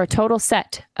for a total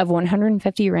set of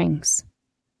 150 rings?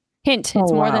 Hint,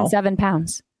 it's more than 7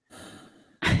 pounds.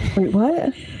 Wait,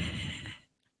 what?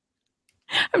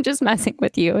 I'm just messing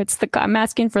with you. I'm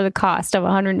asking for the cost of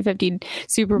 150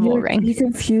 Super Bowl rings. You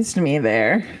confused me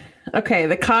there. Okay,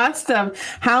 the cost of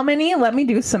how many? Let me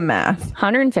do some math.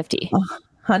 150.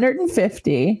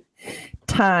 150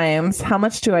 times how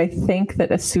much do I think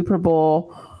that a Super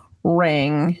Bowl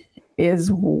ring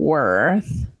is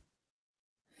worth?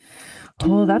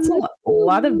 Oh, that's a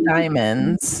lot of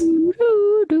diamonds.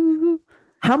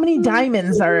 How many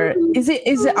diamonds is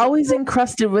it always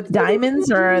encrusted with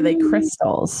diamonds, or are they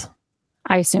crystals?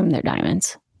 I assume they're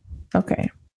diamonds. Okay.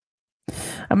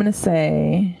 I'm going to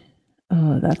say,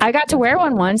 I got to wear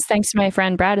one once thanks to my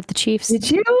friend Brad at the Chiefs.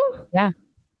 Did you? Yeah.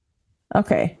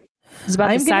 Okay. It's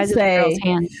about the size of the girl's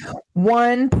hand.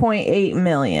 1.8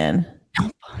 million.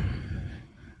 Nope.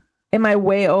 Am I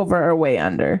way over or way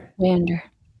under? Way under.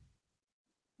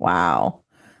 Wow.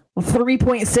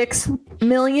 3.6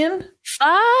 million?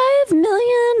 $5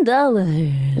 million.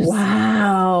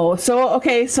 Wow. So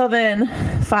then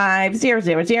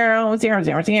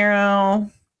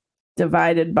 5,000,000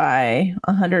 divided by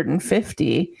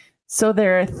 150. So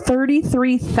there are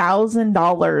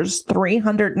 $33,000,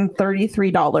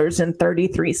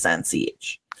 $333.33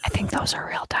 each. I think those are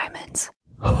real diamonds.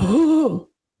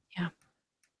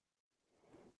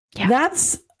 Yeah.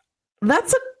 That's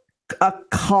a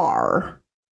car.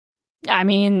 I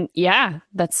mean, yeah,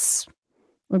 that's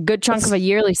a good chunk of a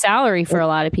yearly salary for a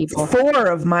lot of people. 4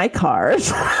 of my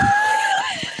cars.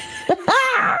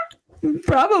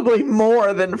 Probably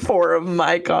more than 4 of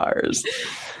my cars.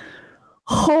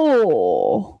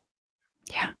 Oh.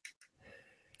 Yeah.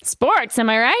 Sports, am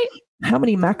I right? How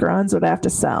many macarons would I have to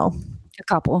sell? A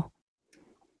couple.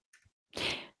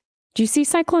 Do you see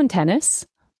Cyclone Tennis?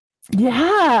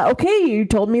 Yeah. Okay. You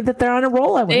told me that they're on a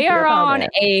roll. They are on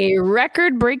a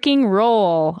record-breaking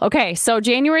roll. Okay. So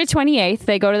January 28th,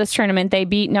 they go to this tournament. They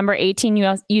beat number 18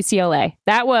 UCLA.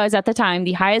 That was, at the time,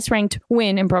 the highest-ranked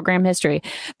win in program history.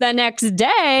 The next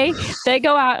day, they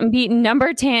go out and beat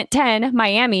number 10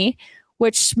 Miami,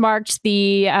 which marked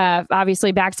the,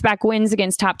 obviously, back-to-back wins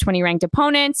against top 20 ranked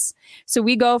opponents. So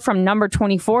we go from number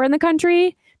 24 in the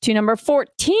country to number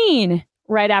 14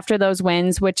 right after those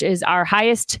wins, which is our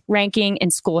highest ranking in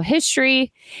school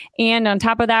history. And on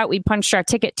top of that, we punched our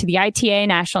ticket to the ITA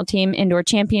National Team Indoor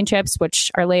Championships, which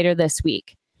are later this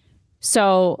week.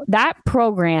 So that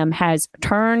program has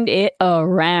turned it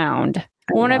around.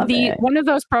 One of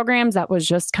those programs that was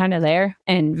just kind of there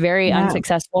and very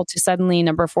unsuccessful to suddenly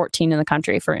number 14 in the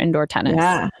country for indoor tennis.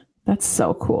 Yeah, that's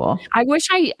so cool. I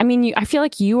feel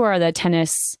like you are the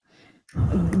tennis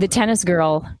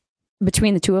girl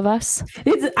between the two of us.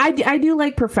 I do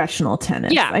like professional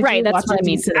tennis. Yeah, right. That's what I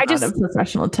mean. I just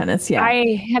professional tennis. Yeah,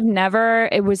 I have never.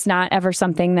 It was not ever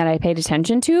something that I paid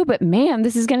attention to. But man,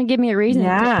 this is going to give me a reason to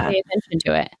pay attention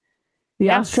to it. The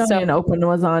Australian Open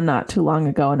was on not too long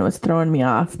ago, and it was throwing me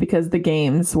off because the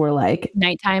games were like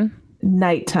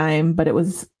nighttime, but it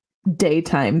was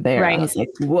daytime there. Right. I was like,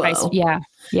 whoa. Right.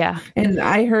 Yeah. And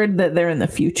I heard that they're in the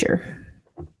future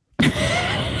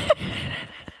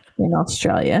in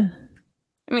Australia.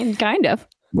 I mean, kind of.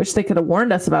 Wish they could have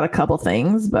warned us about a couple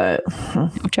things, but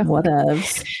whatever.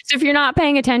 So if you're not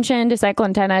paying attention to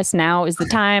Cyclone Tennis, now is the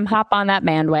time. Hop on that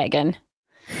bandwagon.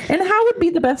 And how would be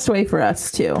the best way for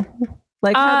us to?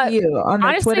 Like, how do you? On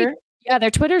their Twitter? Yeah,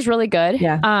 their Twitter's really good.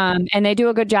 Yeah. And they do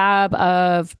a good job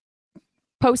of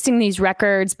posting these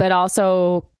records, but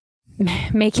also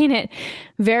making it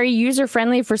very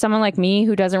user-friendly for someone like me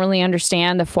who doesn't really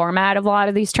understand the format of a lot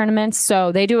of these tournaments.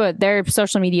 So their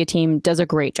social media team does a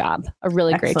great job, a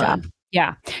really great job.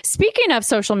 Yeah. Speaking of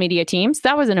social media teams,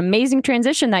 that was an amazing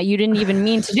transition that you didn't even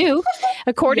mean to do.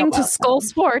 According to Skull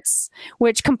Sports,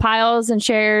 which compiles and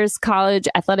shares college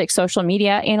athletic social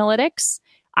media analytics,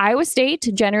 Iowa State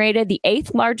generated the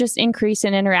 8th largest increase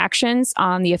in interactions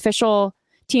on the official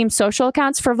team social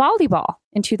accounts for volleyball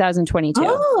in 2022.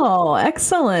 Oh,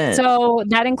 excellent. So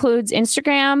that includes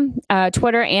Instagram,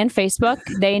 Twitter, and Facebook.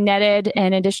 They netted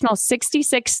an additional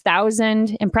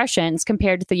 66,000 impressions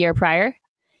compared to the year prior.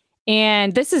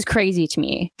 And this is crazy to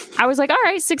me. I was like, all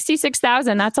right,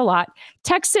 66,000, that's a lot.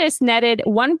 Texas netted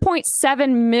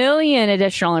 1.7 million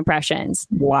additional impressions.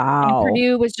 Wow. And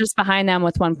Purdue was just behind them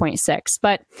with 1.6.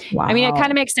 But I mean, it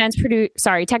kind of makes sense.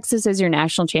 Texas is your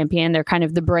national champion. They're kind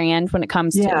of the brand when it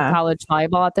comes to college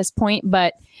volleyball at this point.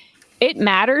 But it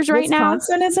matters right now.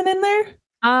 Wisconsin isn't in there?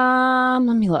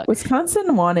 Let me look.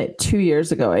 Wisconsin won it 2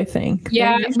 years ago, I think.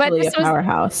 Yeah, but this was a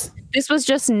powerhouse. This was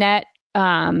just net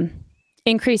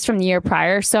increase from the year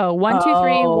prior. So 1, 2,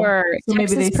 3 were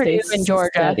Texas, Purdue, and Georgia.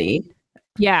 Steady.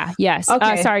 Yeah. Yes.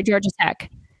 Okay. Georgia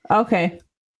Tech. Okay.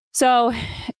 So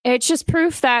it's just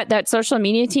proof that social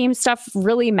media team stuff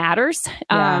really matters.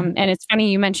 And it's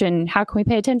funny you mentioned, how can we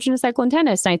pay attention to cyclone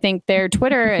tennis? And I think their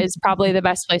Twitter is probably the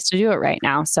best place to do it right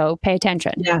now. So pay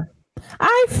attention. Yeah.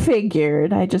 I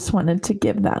figured. I just wanted to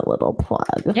give that little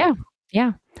plug. Yeah.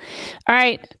 Yeah. All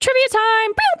right. Trivia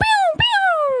time. Pew, pew,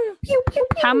 pew. Pew, pew,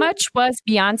 pew. How much was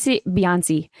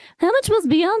Beyonce? How much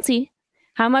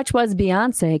was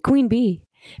Beyonce, Queen Bee,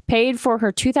 paid for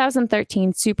her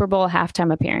 2013 Super Bowl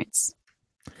halftime appearance?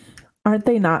 Aren't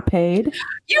they not paid?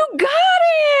 You got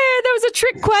it. That was a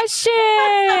trick question.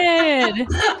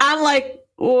 I'm like,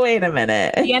 wait a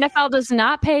minute. The NFL does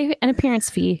not pay an appearance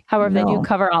fee. However, they do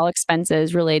cover all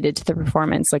expenses related to the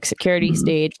performance, like security,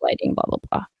 stage, lighting, blah, blah,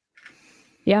 blah.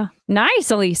 Yeah. Nice,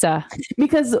 Elisa.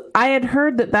 Because I had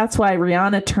heard that's why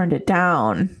Rihanna turned it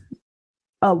down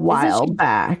a while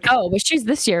back. Oh, but she's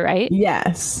this year, right?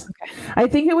 Yes. Okay. I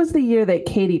think it was the year that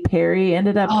Katy Perry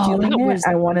ended up doing it.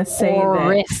 I want to say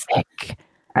horrific.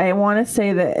 I want to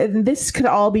say that this could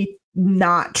all be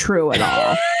not true at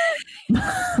all.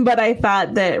 But I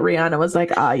thought that Rihanna was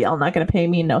like, y'all not going to pay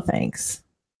me? No, thanks.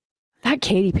 That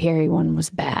Katy Perry one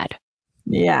was bad.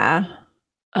 Yeah.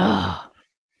 Oh,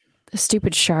 the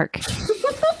stupid shark.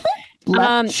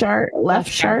 Left shark.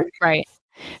 Right.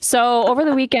 So over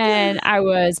the weekend, I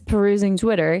was perusing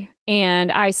Twitter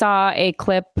and I saw a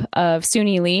clip of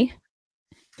Suni Lee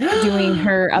doing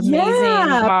her amazing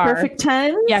bar. Perfect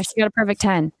 10. Yeah, she got a perfect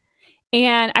 10.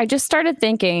 And I just started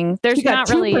thinking, there's not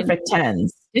really perfect 10s.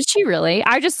 Did she really?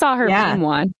 I just saw her win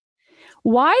one.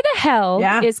 Why the hell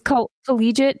is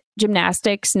collegiate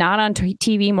gymnastics not on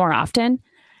TV more often?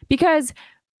 Because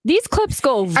these clips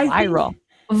go viral.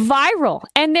 Viral,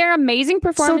 and they're amazing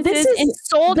performances in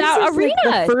sold out arenas.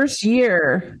 Like the first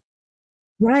year,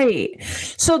 right?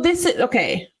 So this is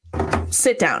okay.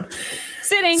 Sit down.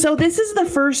 Sitting. So this is the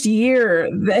first year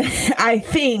that I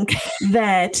think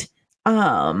that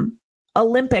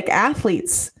Olympic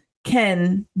athletes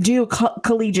can do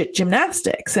collegiate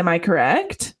gymnastics. Am I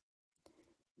correct?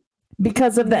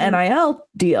 Because of the NIL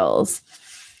deals.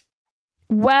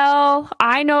 Well,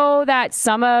 I know that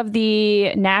some of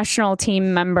the national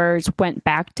team members went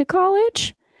back to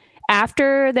college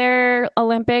after their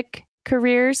Olympic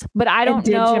careers, but I don't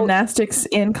know. Gymnastics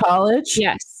in college?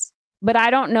 Yes, but I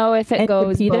don't know if it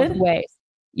goes both ways.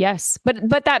 Yes,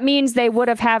 but that means they would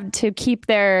have had to keep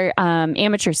their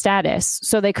amateur status,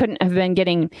 so they couldn't have been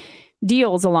getting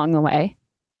deals along the way.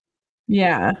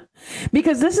 Yeah,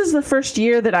 because this is the first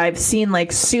year that I've seen like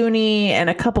Suni and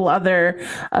a couple other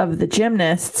of the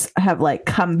gymnasts have like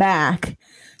come back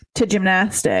to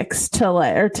gymnastics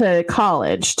to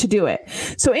college to do it.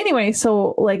 So anyway,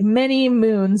 so like many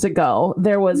moons ago,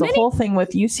 there was a whole thing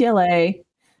with UCLA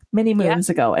many moons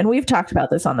ago. And we've talked about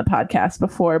this on the podcast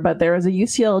before, but there was a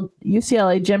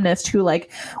UCLA gymnast who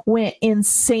like went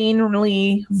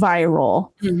insanely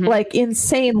viral,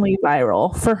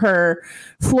 for her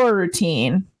floor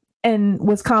routine and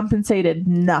was compensated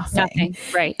nothing.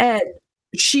 Right. And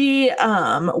she,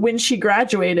 when she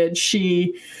graduated,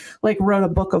 she like wrote a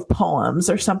book of poems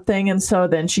or something. And so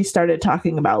then she started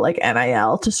talking about like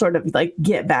NIL to sort of like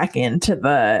get back into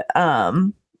the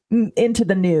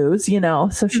news,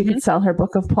 so she could sell her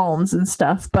book of poems and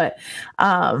stuff. But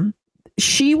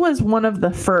she was one of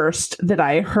the first that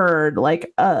I heard,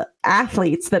 like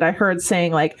athletes that I heard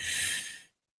saying like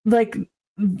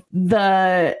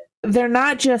they're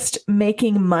not just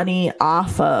making money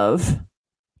off of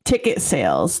ticket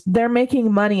sales. They're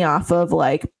making money off of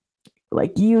like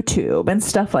YouTube and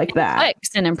stuff like that. Clicks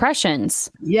and impressions.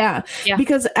 Yeah.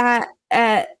 Because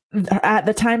at at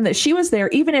the time that she was there,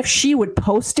 even if she would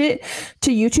post it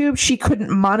to YouTube, she couldn't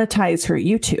monetize her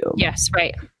YouTube. Yes,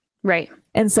 right.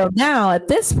 And so now at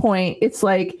this point, it's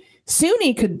like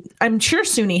SUNY could, I'm sure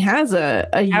SUNY has a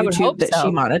YouTube that she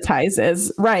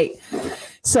monetizes. Right.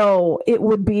 So it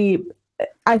would be,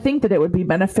 I think that it would be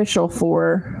beneficial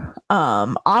for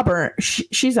Auburn.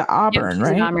 She's at Auburn,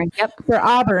 right? Auburn. Yep. For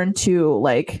Auburn to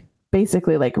like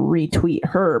basically like retweet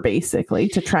her basically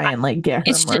to try and like get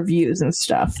her more views and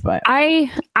stuff. But I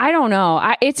don't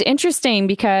know. It's interesting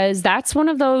because that's one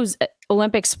of those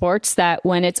Olympic sports that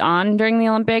when it's on during the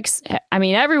Olympics, I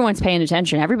mean, everyone's paying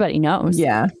attention. Everybody knows.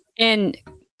 Yeah. And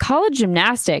college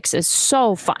gymnastics is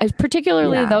so fun,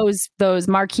 particularly those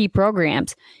marquee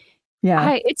programs.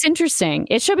 Yeah. It's interesting.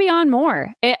 It should be on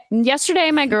more.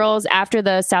 Yesterday, my girls, after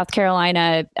the South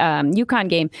Carolina UConn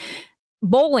game,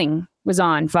 bowling was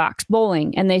on Fox,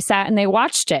 bowling, and they sat and they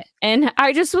watched it. And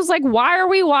I just was like, why are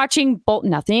we watching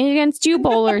nothing against you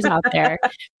bowlers out there,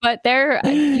 but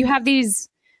you have these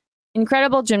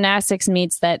incredible gymnastics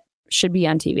meets that should be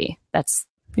on TV. That's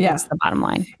the bottom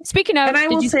line. Speaking of, and I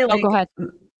will say, go ahead.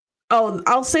 Oh,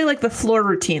 I'll say like the floor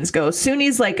routines go.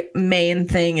 SUNY's like main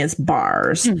thing is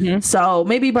bars. Mm-hmm. So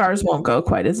maybe bars won't go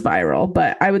quite as viral,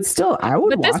 but I would watch it.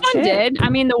 But this one did. I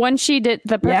mean, the one she did,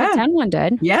 the Perfect 10 one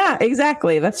did. Yeah,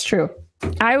 exactly. That's true.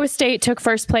 Iowa State took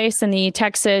first place in the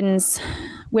Texans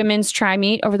women's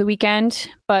tri-meet over the weekend.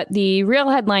 But the real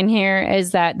headline here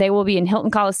is that they will be in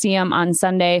Hilton Coliseum on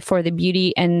Sunday for the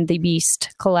Beauty and the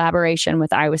Beast collaboration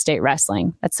with Iowa State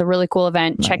Wrestling. That's a really cool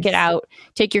event. Nice. Check it out.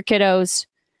 Take your kiddos.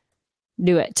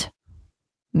 Do it.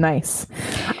 Nice.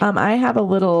 I have a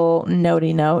little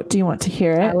notey note. Do you want to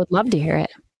hear it? I would love to hear it.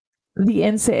 The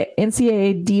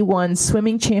NCAA D1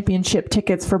 swimming championship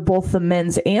tickets for both the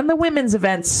men's and the women's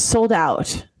events sold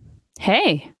out.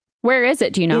 Hey, where is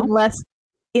it? Do you know?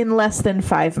 In less than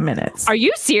 5 minutes. Are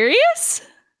you serious?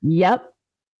 Yep.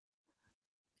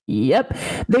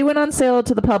 They went on sale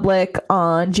to the public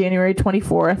on January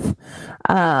 24th.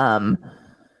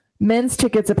 Men's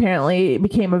tickets apparently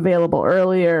became available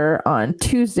earlier on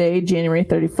Tuesday, January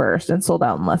 31st, and sold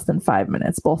out in less than 5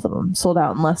 minutes. Both of them sold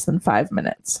out in less than 5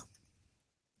 minutes.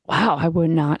 Wow, I would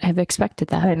not have expected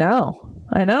that. I know.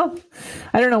 I don't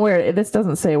know this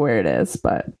doesn't say where it is,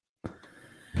 but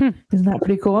isn't that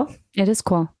pretty cool? It is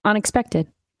cool. Unexpected.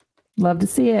 Love to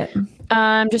see it.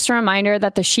 Just a reminder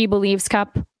that the She Believes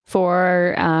Cup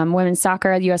for women's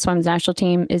soccer, the U.S. women's national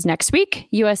team, is next week.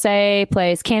 USA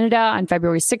plays Canada on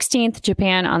February 16th,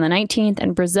 Japan on the 19th,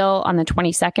 and Brazil on the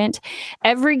 22nd.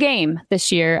 Every game this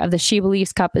year of the She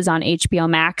Believes Cup is on HBO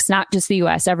Max, not just the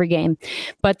U.S., every game.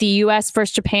 But the U.S.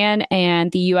 versus Japan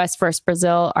and the U.S. versus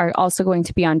Brazil are also going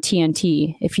to be on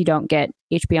TNT if you don't get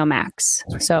HBO Max.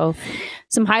 So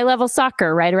some high-level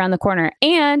soccer right around the corner.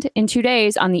 And in 2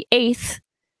 days, on the 8th,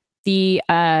 the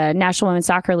National Women's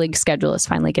Soccer League schedule is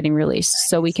finally getting released,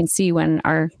 so we can see when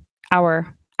our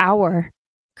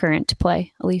current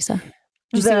play. Elisa,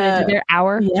 did you see their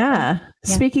hour? Yeah.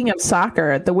 Speaking of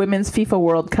soccer, the Women's FIFA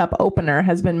World Cup opener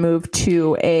has been moved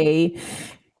to a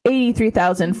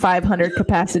 83,500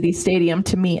 capacity stadium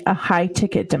to meet a high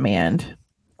ticket demand.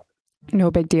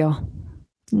 No big deal.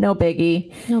 No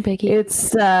biggie.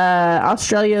 It's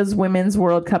Australia's Women's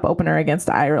World Cup opener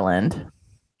against Ireland.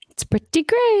 It's pretty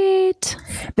great.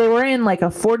 They were in like a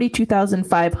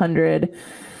 42,500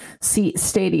 seat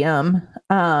stadium,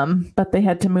 but they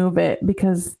had to move it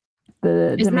because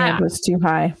the demand was too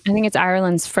high. I think it's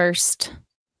Ireland's first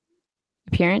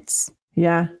appearance.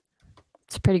 Yeah.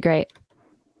 It's pretty great.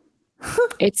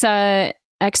 It's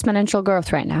exponential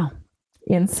growth right now.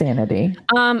 Insanity.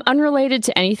 Unrelated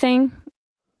to anything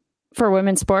for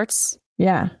women's sports.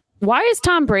 Yeah. Why is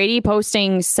Tom Brady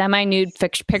posting semi-nude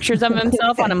pictures of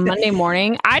himself on a Monday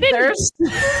morning? I didn't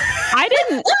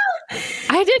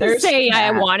say I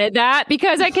wanted that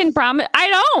because I can promise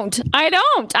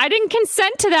I didn't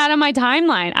consent to that on my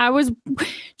timeline. I was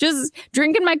just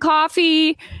drinking my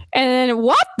coffee and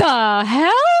what the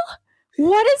hell?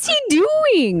 What is he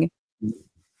doing?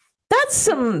 That's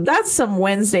some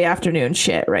Wednesday afternoon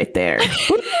shit right there.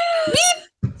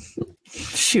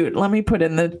 Shoot, let me put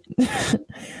in the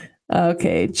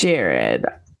Okay, Jared,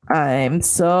 I'm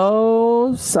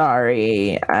so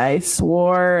sorry. I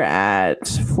swore at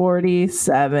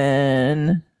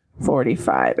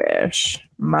 47:45-ish.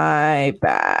 My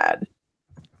bad.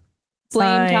 Blame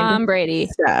Signed, Tom Brady.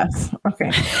 Steph.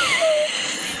 Okay.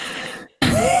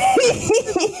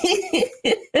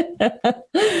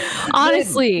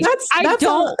 Honestly, that's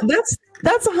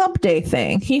a hump day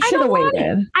thing. He should have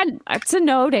waited. It's a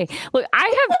no day. Look,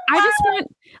 I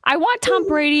want Tom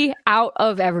Brady out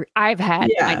of I've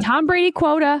had my Tom Brady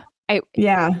quota.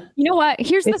 Yeah. You know what?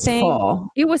 Here's the It's thing. full.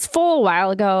 It was full a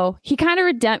while ago. He kind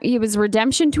of he was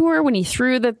redemption tour when he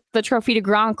threw the trophy to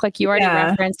Gronk, like you already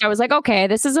referenced. I was like, okay,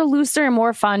 this is a looser and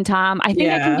more fun Tom. I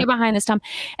think I can get behind this Tom.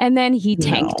 And then he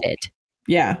tanked it.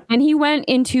 Yeah. And he went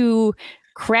into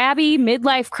crabby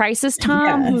midlife crisis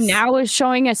Tom, who now is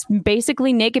showing us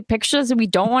basically naked pictures that we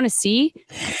don't want to see.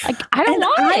 Like, I don't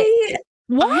want it.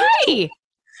 Why?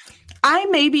 I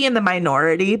may be in the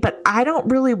minority, but I don't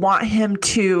really want him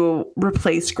to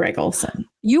replace Greg Olsen.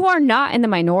 You are not in the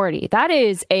minority. That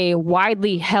is a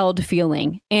widely held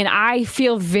feeling. And I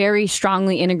feel very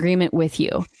strongly in agreement with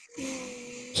you.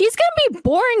 He's going to be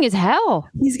boring as hell.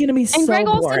 He's going to be so boring. And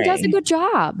Greg Olsen does a good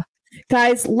job.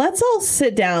 Guys, let's all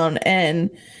sit down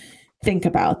and think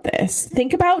about this.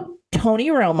 Think about Tony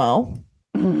Romo.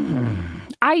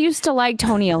 I used to like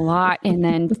Tony a lot, and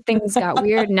then things got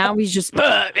weird. And now he's just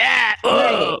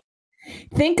right.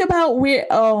 Think about where.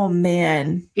 Oh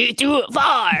man, he threw it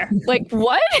far. Like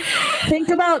what? Think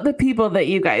about the people that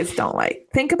you guys don't like.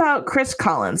 Think about Chris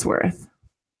Collinsworth.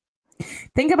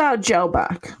 Think about Joe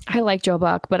Buck. I like Joe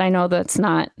Buck, but I know that's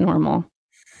not normal.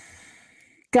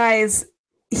 Guys,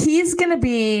 he's gonna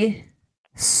be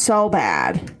so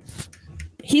bad.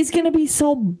 He's going to be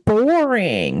so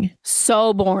boring.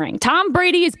 So boring. Tom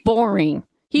Brady is boring.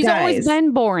 He's always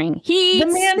been boring. The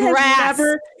man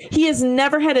has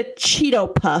never had a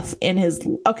Cheeto puff in his.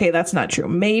 Okay, that's not true.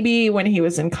 Maybe when he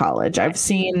was in college. I've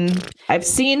seen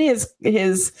his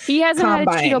He hasn't combine. had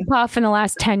a Cheeto puff in the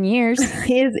last 10 years.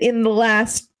 His in the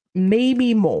last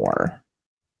maybe more.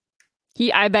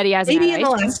 I bet he hasn't. Maybe in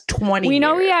the last 20 We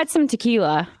know years. he had some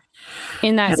tequila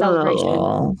in that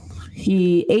celebration.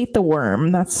 He ate the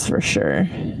worm, that's for sure.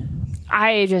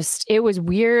 It was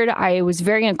weird. I was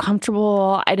very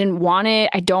uncomfortable. I didn't want it.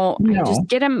 I just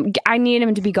get him. I need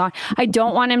him to be gone. I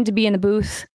don't want him to be in the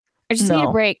booth. I just need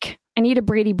a break. I need a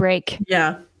Brady break.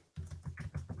 Yeah.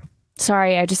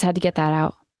 Sorry, I just had to get that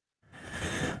out.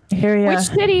 Which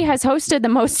city has hosted the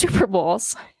most Super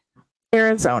Bowls?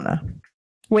 Arizona.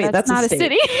 Wait, that's not a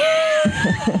city.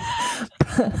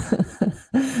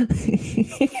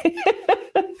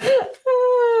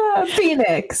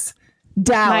 Phoenix,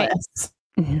 Dallas,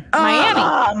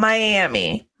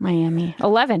 Miami.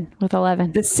 11 with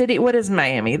 11. The city. What is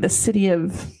Miami? The city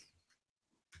of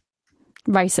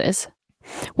vices.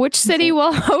 Which city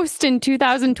will host in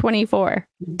 2024?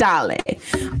 Dale.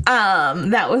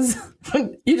 That was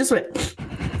you just went.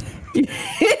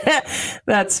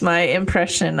 That's my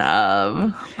impression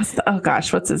of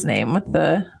what's his name with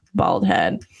the bald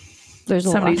head? There's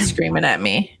somebody screaming at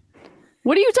me.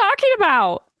 What are you talking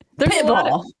about? There's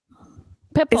Pitbull.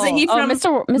 Isn't he from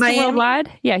Mr.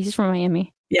 Worldwide? Yeah, he's from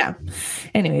Miami. Yeah.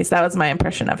 Anyways, that was my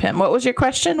impression of him. What was your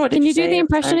question? What did Can you say? do the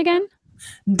impression again?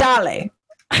 Dale.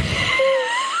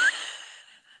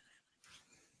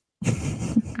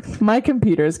 My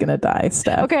computer is gonna die,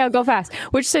 Steph. Okay, I'll go fast.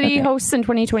 Which city hosts in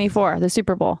 2024 the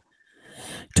Super Bowl?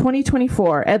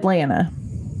 2024, Atlanta.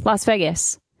 Las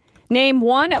Vegas. Name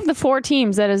one of the 4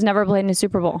 teams that has never played in a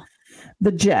Super Bowl.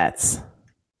 The Jets.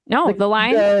 No, the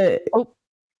Lions.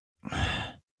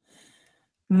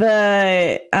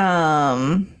 The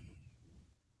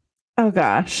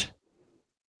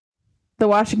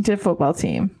Washington football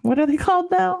team. What are they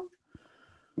called now?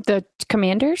 The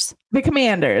Commanders? The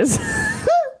Commanders.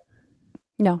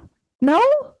 No.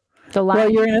 The Lions. Well,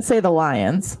 you're going to say the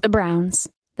Lions. The Browns,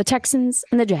 the Texans,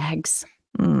 and the Jags.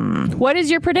 What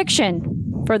is your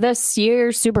prediction for this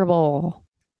year's Super Bowl?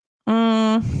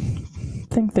 I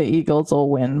think the Eagles will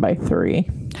win by 3.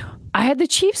 I had the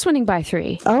Chiefs winning by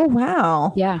 3. Oh,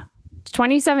 wow. Yeah.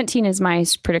 2017 is my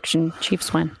prediction.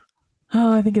 Chiefs win.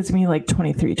 Oh, I think it's me like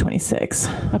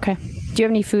 23-26. Okay. Do you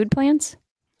have any food plans?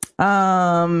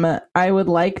 I would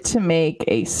like to make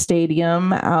a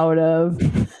stadium out of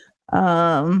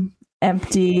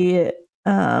empty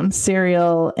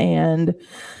cereal and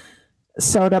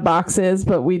soda boxes,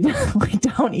 but we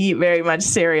don't eat very much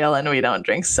cereal and we don't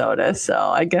drink soda, so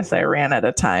I guess I ran out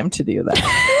of time to do that.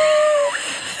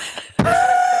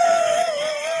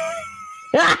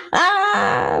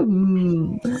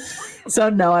 So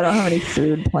no, I don't have any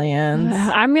food plans.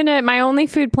 My only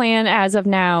food plan as of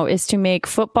now is to make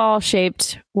football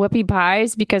shaped whoopie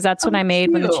pies, because that's what I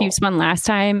made when the Chiefs won last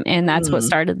time, and that's what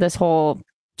started this whole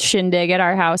shindig at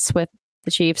our house with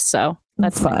the Chiefs. So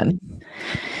that's fun.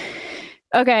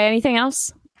 Okay, anything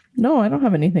else? No, I don't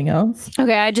have anything else.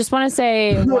 Okay, I just want to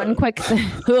say one quick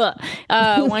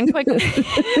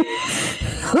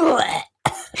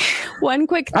One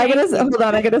quick I thank you. hold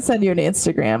on. I gotta send you an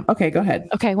Instagram. Okay, go ahead.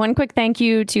 Okay, one quick thank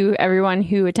you to everyone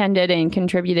who attended and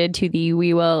contributed to the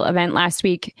We Will event last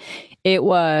week. It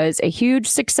was a huge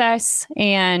success,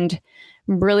 and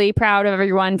I'm really proud of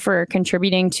everyone for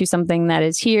contributing to something that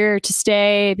is here to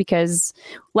stay because,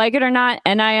 like it or not,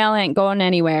 NIL ain't going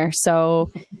anywhere.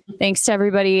 So thanks to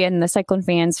everybody and the Cyclone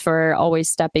fans for always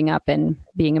stepping up and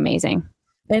being amazing.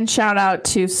 And shout out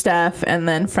to Steph and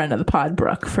then friend of the pod,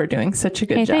 Brooke, for doing such a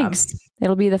good job. Thanks.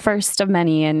 It'll be the first of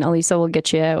many, and Elisa will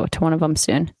get you to one of them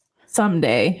soon.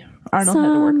 Someday. Arnold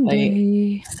had to work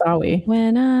late. Sorry.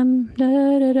 When I'm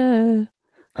da-da-da.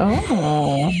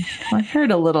 Oh, I heard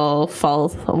a little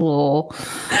falsetto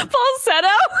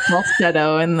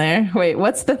in there. Wait,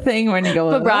 what's the thing when you go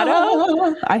vibrato?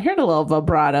 Oh, I heard a little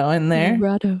vibrato in there.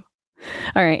 Vibrato.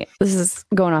 All right, this is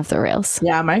going off the rails.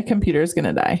 Yeah, my computer's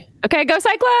gonna die. Okay, go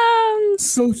Cyclones!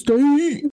 So stay.